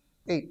minute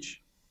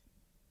each.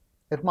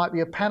 It might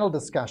be a panel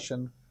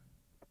discussion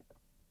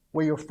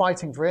where you're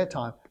fighting for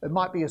airtime. It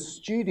might be a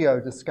studio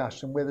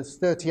discussion where there's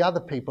 30 other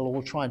people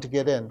all trying to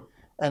get in.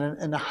 And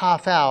in a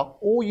half hour,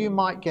 all you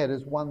might get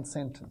is 1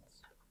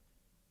 sentence.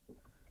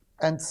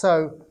 And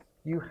so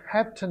you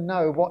have to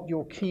know what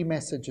your key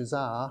messages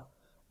are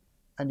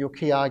and your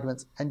key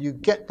arguments, and you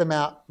get them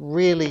out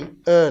really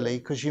early,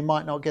 because you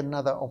might not get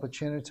another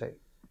opportunity.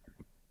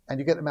 And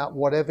you get them out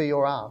whatever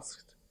you're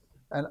asked.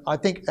 And I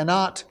think an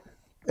art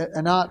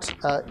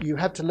you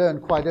have to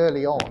learn quite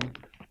early on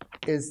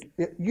is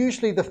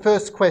usually the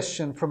first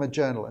question from a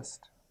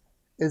journalist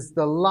is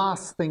the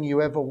last thing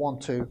you ever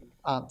want to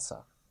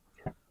answer.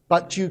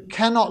 But you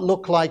cannot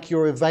look like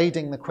you're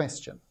evading the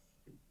question.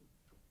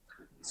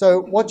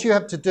 So what you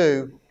have to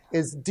do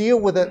is deal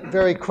with it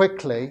very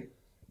quickly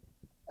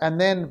and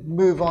then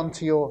move on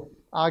to your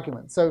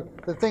argument. So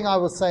the thing I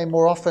will say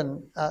more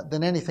often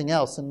than anything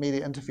else in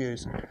media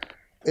interviews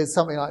is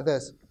something like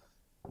this.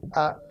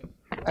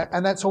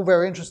 And that's all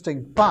very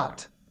interesting,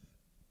 but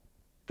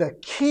the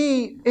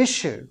key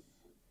issue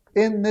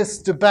in this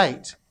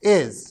debate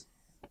is,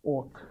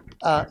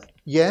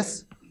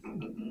 yes,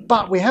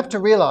 but we have to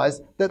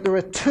realize that there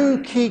are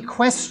 2 key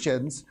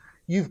questions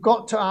you've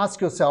got to ask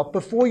yourself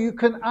before you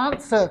can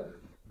answer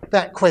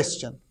that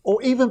question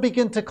or even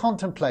begin to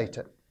contemplate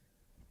it.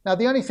 Now,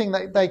 the only thing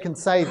that they can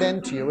say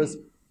then to you is,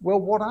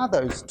 well, what are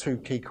those 2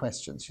 key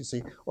questions, you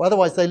see? Or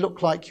otherwise they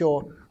look like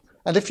you're...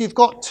 And if you've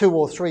got 2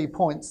 or 3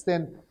 points,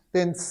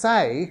 then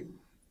say,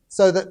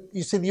 so that,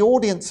 you see, the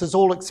audience is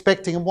all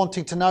expecting and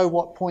wanting to know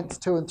what points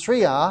 2 and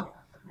 3 are.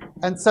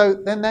 And so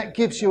then that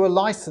gives you a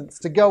license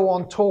to go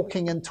on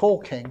talking and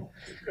talking,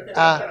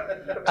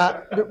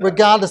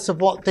 regardless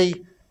of what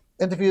the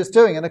interview is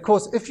doing. And of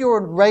course, if you're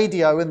on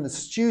radio in the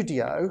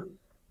studio,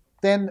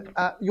 then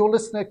your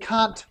listener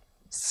can't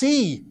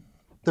see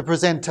the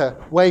presenter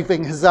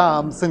waving his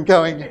arms and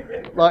going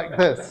like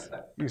this,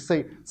 you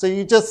see. So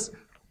you just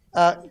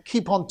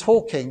keep on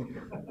talking.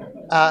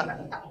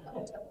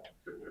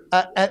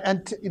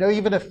 And you know,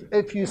 even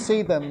if you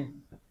see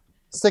them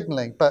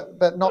signaling,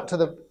 but not to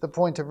the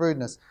point of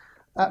rudeness.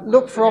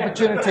 Look for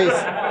opportunities.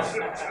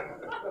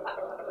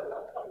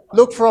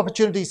 Look for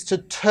opportunities to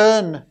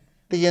turn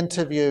the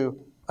interview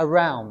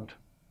around.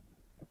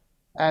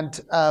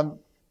 And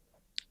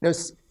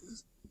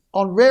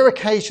on rare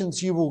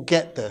occasions you will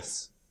get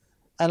this.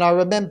 And I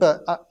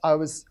remember I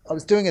was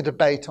doing a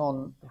debate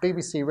on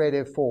BBC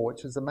Radio 4,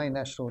 which is the main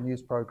national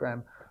news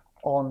programme,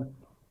 on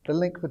the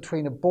link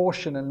between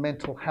abortion and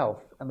mental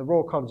health. And the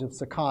Royal College of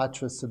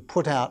Psychiatrists had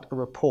put out a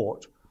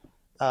report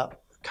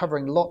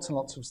covering lots and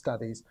lots of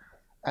studies.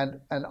 And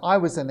I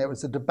was in there. It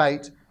was a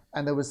debate,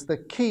 and there was the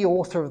key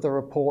author of the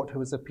report, who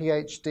was a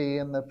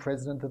PhD and the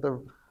president of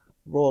the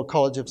Royal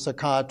College of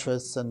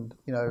Psychiatrists, and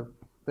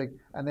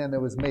and then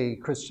there was me,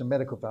 Christian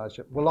medical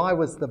advisor. Well, I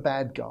was the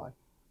bad guy,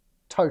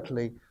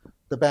 totally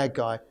the bad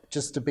guy,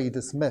 just to be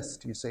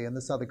dismissed, you see, and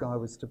this other guy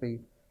was to be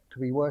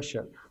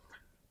worshipped.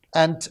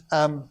 And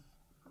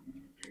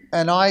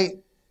I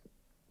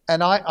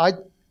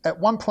at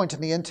one point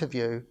in the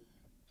interview,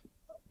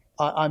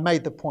 I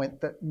made the point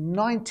that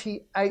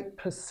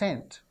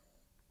 98%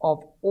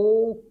 of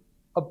all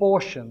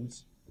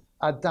abortions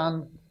are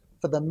done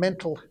for the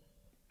mental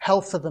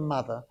health of the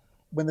mother,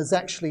 when there's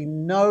actually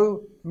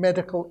no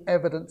medical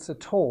evidence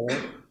at all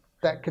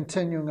that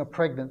continuing a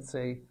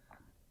pregnancy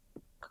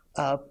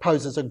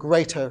poses a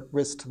greater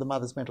risk to the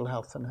mother's mental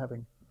health than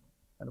having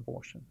an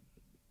abortion.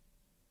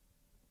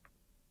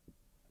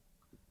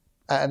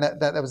 And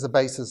that was the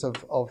basis of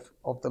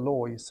the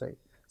law, you see.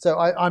 So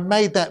I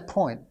made that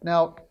point.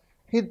 Now,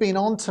 he'd been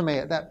on to me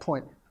at that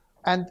point,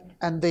 and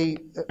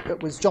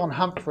it was John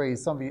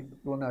Humphreys, some of you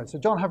will know. So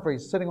John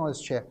Humphreys sitting on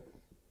his chair,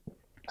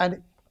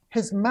 and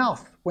his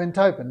mouth went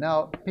open.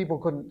 Now, people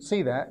couldn't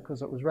see that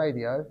because it was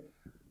radio.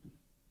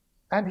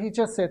 And he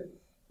just said,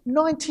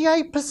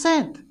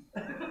 98%.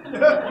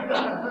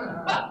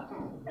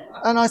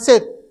 And I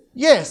said,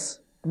 yes,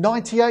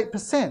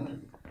 98%.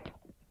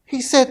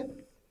 He said,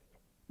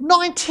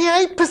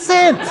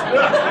 98%.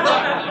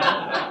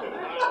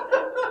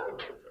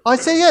 I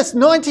said, yes,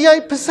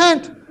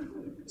 98%.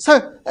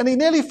 So, and he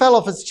nearly fell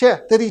off his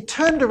chair. Then he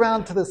turned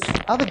around to this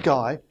other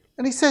guy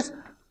and he says,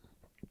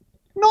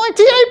 98%.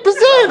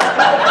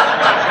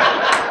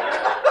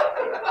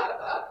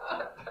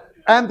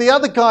 And the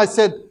other guy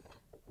said,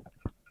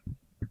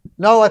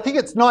 no, I think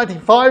it's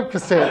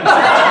 95%.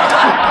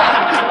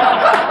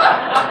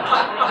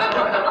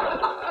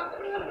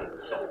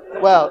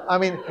 Well, I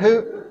mean,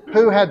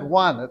 who had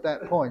won at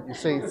that point, you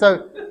see?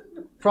 So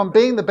from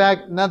being the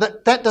bad, now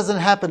that doesn't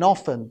happen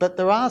often, but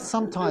there are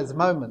sometimes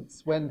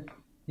moments when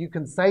you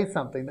can say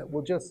something that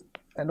will just,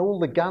 and all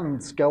the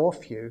guns go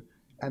off you,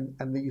 and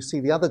you see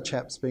the other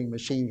chaps being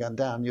machine gunned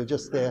down, you're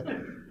just there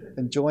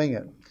enjoying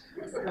it.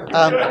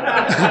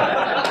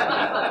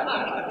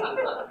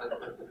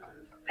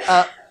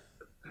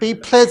 Be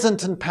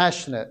pleasant and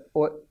passionate,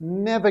 or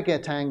never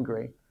get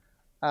angry.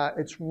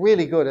 It's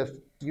really good if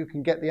you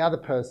can get the other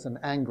person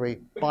angry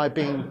by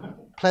being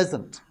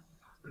pleasant,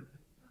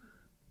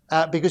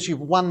 because you've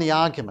won the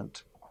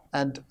argument.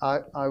 And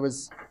I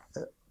was,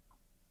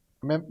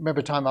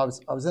 remember a time I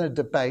was in a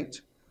debate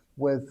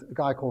with a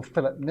guy called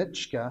Philip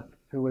Nitschke,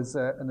 who was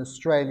an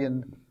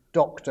Australian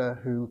doctor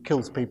who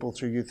kills people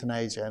through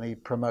euthanasia, and he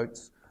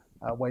promotes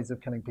ways of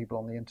killing people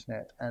on the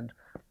internet. And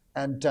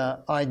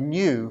I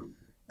knew,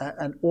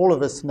 and all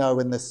of us know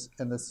in this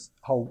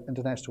whole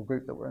international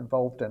group that we're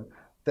involved in,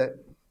 that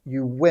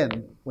you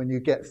win when you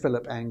get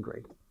Philip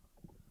angry.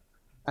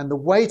 And the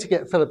way to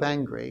get Philip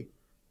angry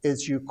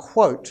is you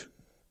quote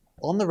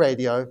on the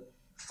radio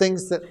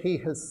things that he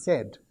has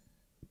said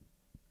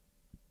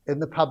in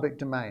the public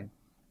domain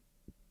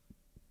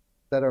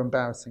that are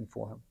embarrassing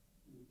for him.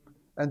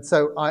 And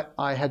so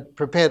I had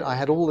prepared, I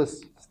had all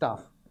this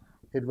stuff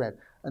he'd read.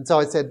 And so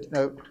I said,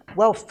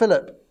 well,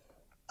 Philip,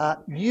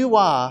 you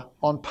are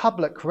on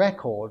public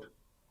record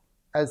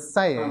as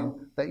saying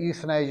that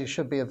euthanasia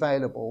should be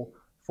available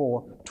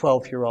for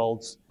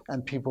 12-year-olds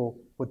and people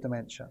with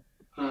dementia.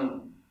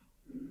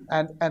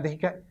 And he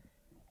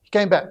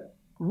came back,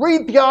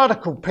 read the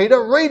article,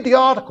 Peter, read the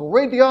article,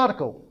 read the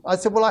article. I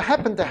said, well, I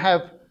happen to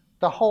have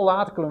the whole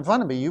article in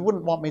front of me. You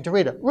wouldn't want me to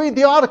read it. Read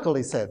the article,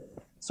 he said.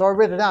 So I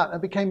read it out, and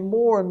it became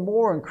more and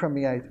more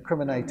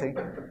incriminating.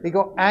 He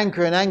got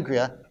angrier and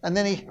angrier, and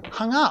then he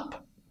hung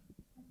up.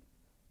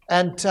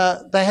 And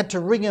they had to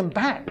ring him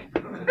back.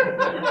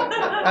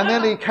 And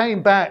then he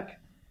came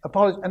back,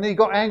 apologized, and then he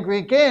got angry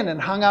again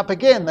and hung up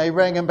again. They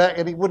rang him back,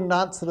 and he wouldn't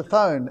answer the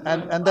phone.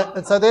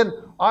 And so then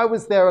I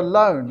was there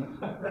alone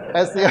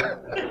as the...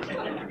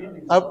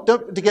 I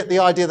don't to get the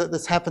idea that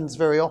this happens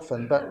very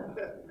often, but,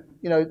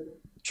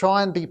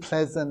 try and be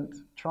pleasant,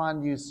 try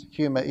and use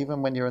humor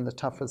even when you're in the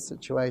toughest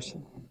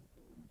situation.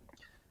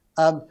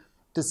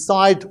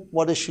 Decide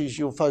what issues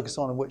you'll focus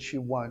on and which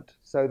you won't.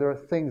 So there are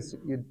things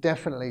that you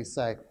definitely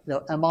say,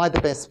 am I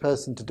the best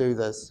person to do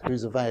this?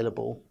 Who's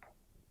available?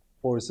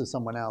 Or is there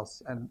someone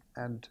else?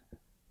 And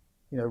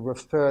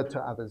refer to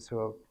others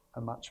who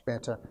are much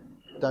better.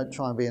 Don't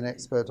try and be an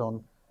expert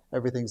on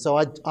everything. So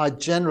I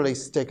generally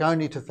stick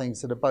only to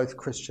things that are both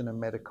Christian and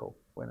medical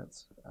when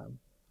it's, I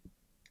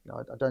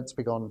don't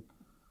speak on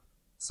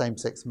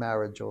same-sex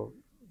marriage or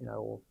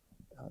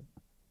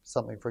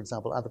something, for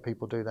example. Other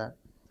people do that.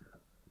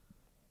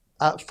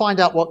 Find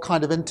out what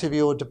kind of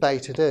interview or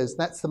debate it is.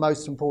 That's the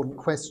most important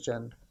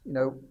question.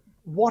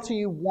 What are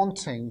you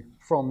wanting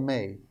from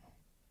me?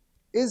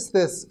 Is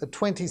this a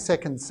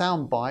 20-second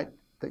soundbite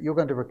that you're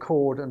going to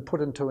record and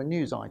put into a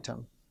news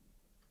item?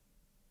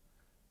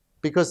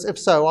 Because if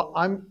so,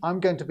 I'm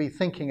going to be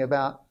thinking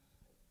about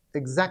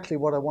exactly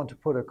what I want to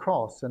put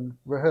across and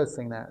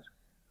rehearsing that.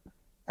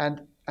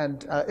 And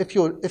if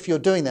you're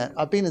doing that,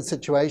 I've been in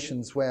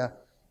situations where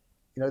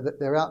that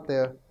they're out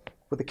there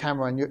with the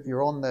camera and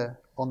you're on the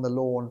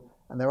lawn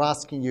and they're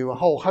asking you a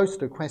whole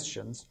host of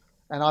questions,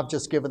 and I've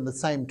just given the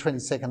same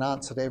 20-second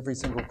answer to every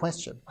single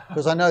question,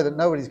 because I know that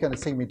nobody's going to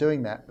see me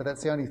doing that, but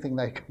that's the only thing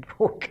they can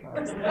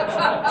broadcast.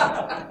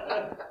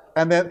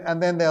 and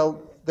then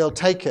they'll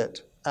take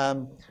it,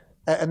 and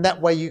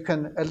that way you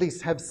can at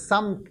least have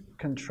some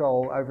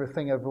control over a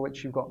thing over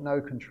which you've got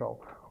no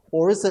control.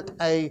 Or is it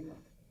a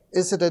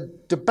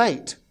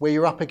debate where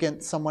you're up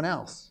against someone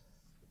else?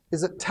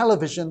 Is it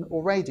television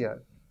or radio?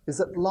 Is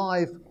it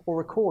live or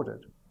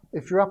recorded?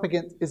 If you're up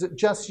against, is it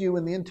just you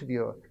and the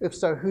interviewer? If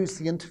so, who's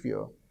the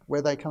interviewer? Where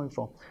are they coming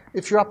from?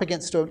 If you're up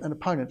against an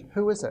opponent,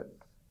 who is it?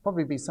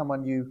 Probably be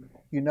someone you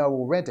know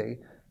already,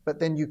 but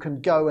then you can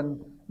go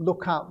and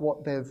look up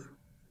what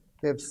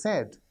they've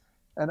said.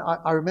 And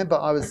I remember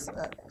I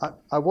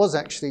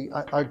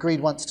agreed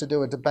once to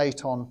do a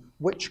debate on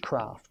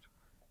witchcraft,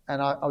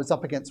 and I was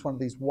up against one of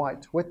these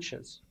white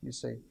witches, you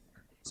see.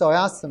 So I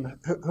asked them,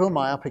 who am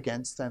I up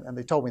against? And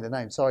they told me the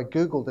name. So I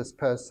Googled this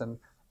person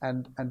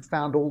and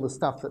found all the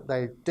stuff that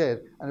they did.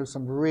 And it was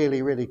some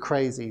really, really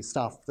crazy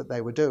stuff that they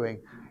were doing.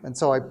 And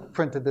so I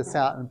printed this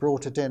out and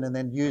brought it in and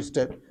then used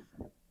it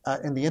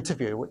in the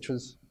interview, which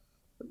was,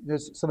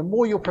 so the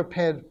more you're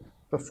prepared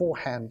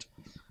beforehand,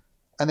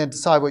 and then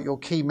decide what your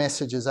key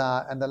messages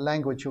are and the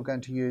language you're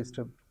going to use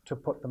to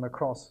put them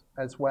across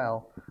as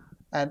well.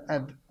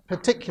 And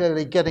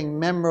particularly getting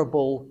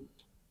memorable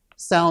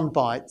sound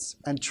bites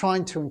and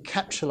trying to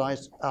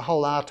encapsulate a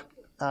whole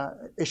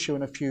issue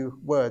in a few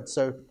words.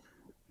 So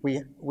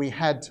we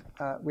had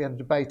a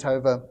debate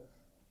over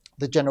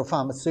the General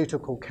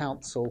Pharmaceutical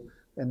Council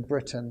in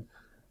Britain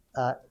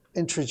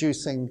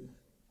introducing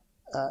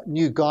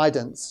new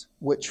guidance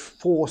which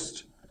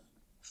forced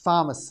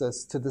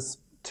pharmacists to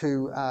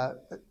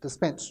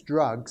dispense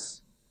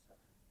drugs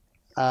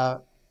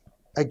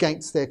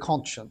against their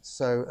conscience,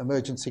 so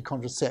emergency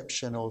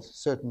contraception or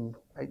certain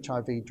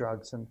HIV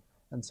drugs and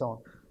so on.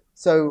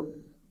 So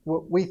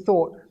we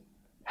thought,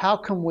 how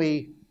can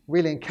we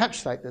really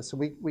encapsulate this? So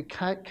we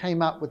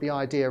came up with the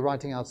idea,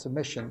 writing our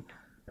submission,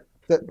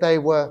 that they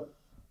were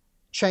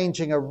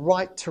changing a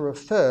right to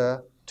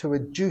refer to a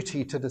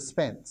duty to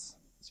dispense.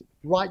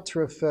 Right to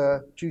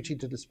refer, duty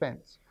to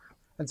dispense.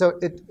 And so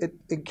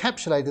it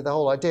encapsulated the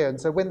whole idea. And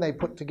so when they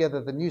put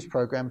together the news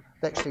program,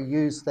 they actually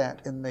used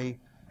that in the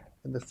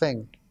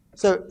thing.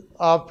 So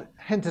I've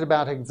hinted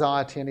about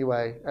anxiety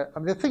anyway. I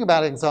mean, the thing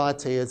about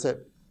anxiety is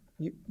that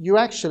you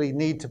actually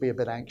need to be a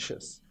bit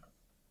anxious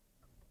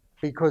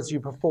because you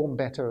perform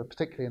better,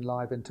 particularly in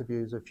live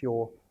interviews, if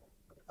you're,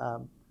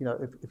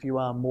 if you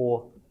are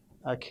more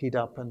keyed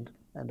up and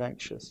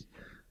anxious.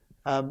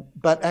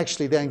 But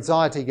actually, the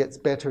anxiety gets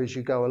better as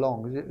you go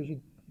along. As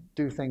you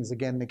do things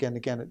again and again and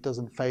again, it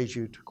doesn't phase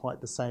you to quite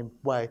the same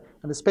way.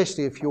 And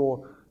especially if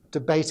you're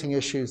debating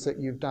issues that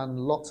you've done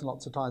lots and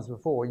lots of times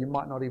before, you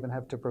might not even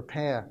have to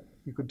prepare.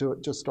 You could do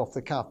it just off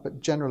the cuff.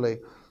 But generally,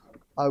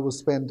 I will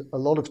spend a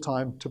lot of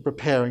time to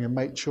preparing and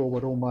make sure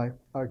what all my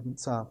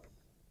arguments are.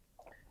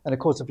 And of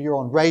course, if you're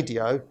on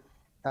radio,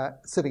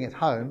 sitting at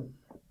home,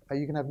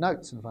 you can have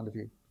notes in front of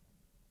you,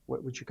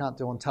 which you can't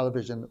do on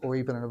television or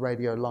even in a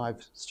radio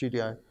live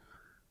studio.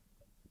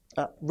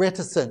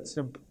 Reticence,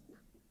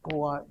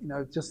 or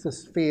just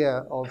this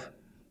fear of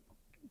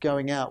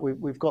going out.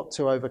 We've got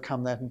to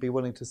overcome that and be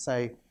willing to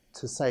say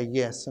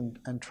yes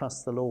and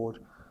trust the Lord.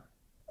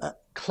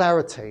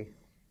 Clarity.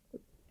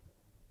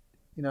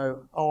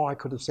 I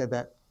could have said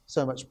that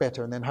so much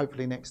better, and then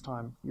hopefully next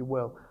time you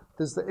will.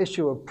 There's the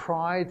issue of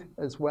pride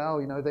as well,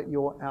 that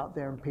you're out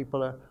there and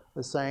people are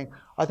saying.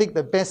 I think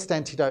the best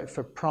antidote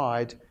for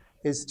pride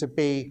is to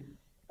be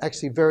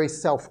actually very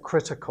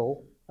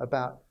self-critical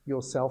about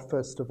yourself,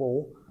 first of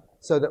all,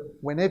 so that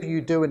whenever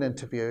you do an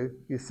interview,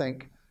 you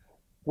think,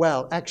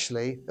 well,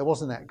 actually, it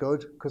wasn't that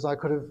good because I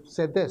could have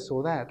said this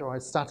or that, or I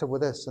started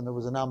with this and there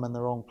was an in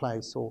the wrong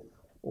place or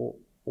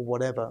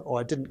whatever, or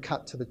I didn't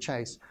cut to the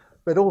chase.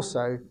 But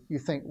also, you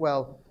think,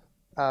 well,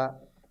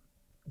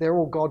 they're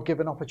all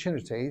God-given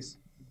opportunities,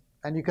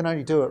 and you can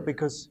only do it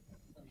because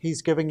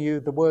He's giving you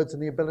the words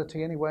and the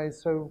ability anyway,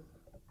 so,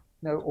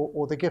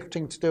 or the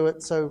gifting to do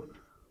it. So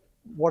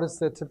what is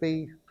there to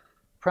be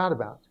proud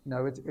about?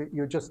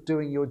 You're just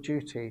doing your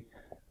duty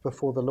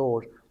before the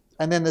Lord.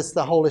 And then there's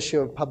the whole issue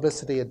of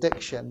publicity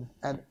addiction,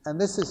 and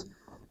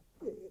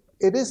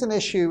it is an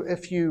issue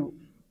if you're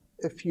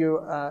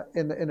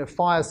in a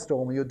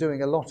firestorm and you're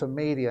doing a lot of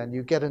media and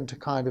you get into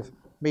kind of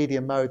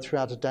media mode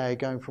throughout a day,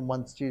 going from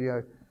one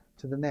studio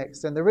to the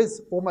next. And there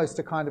is almost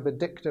a kind of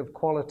addictive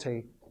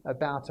quality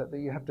about it that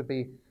you have to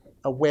be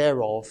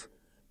aware of,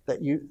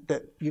 that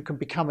you can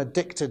become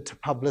addicted to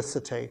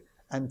publicity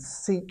and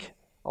seek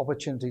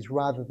opportunities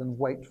rather than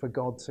wait for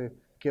God to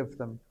give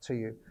them to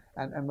you,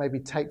 and maybe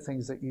take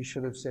things that you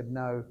should have said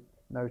no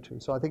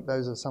to. So I think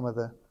those are some of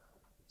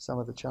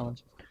the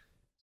challenges.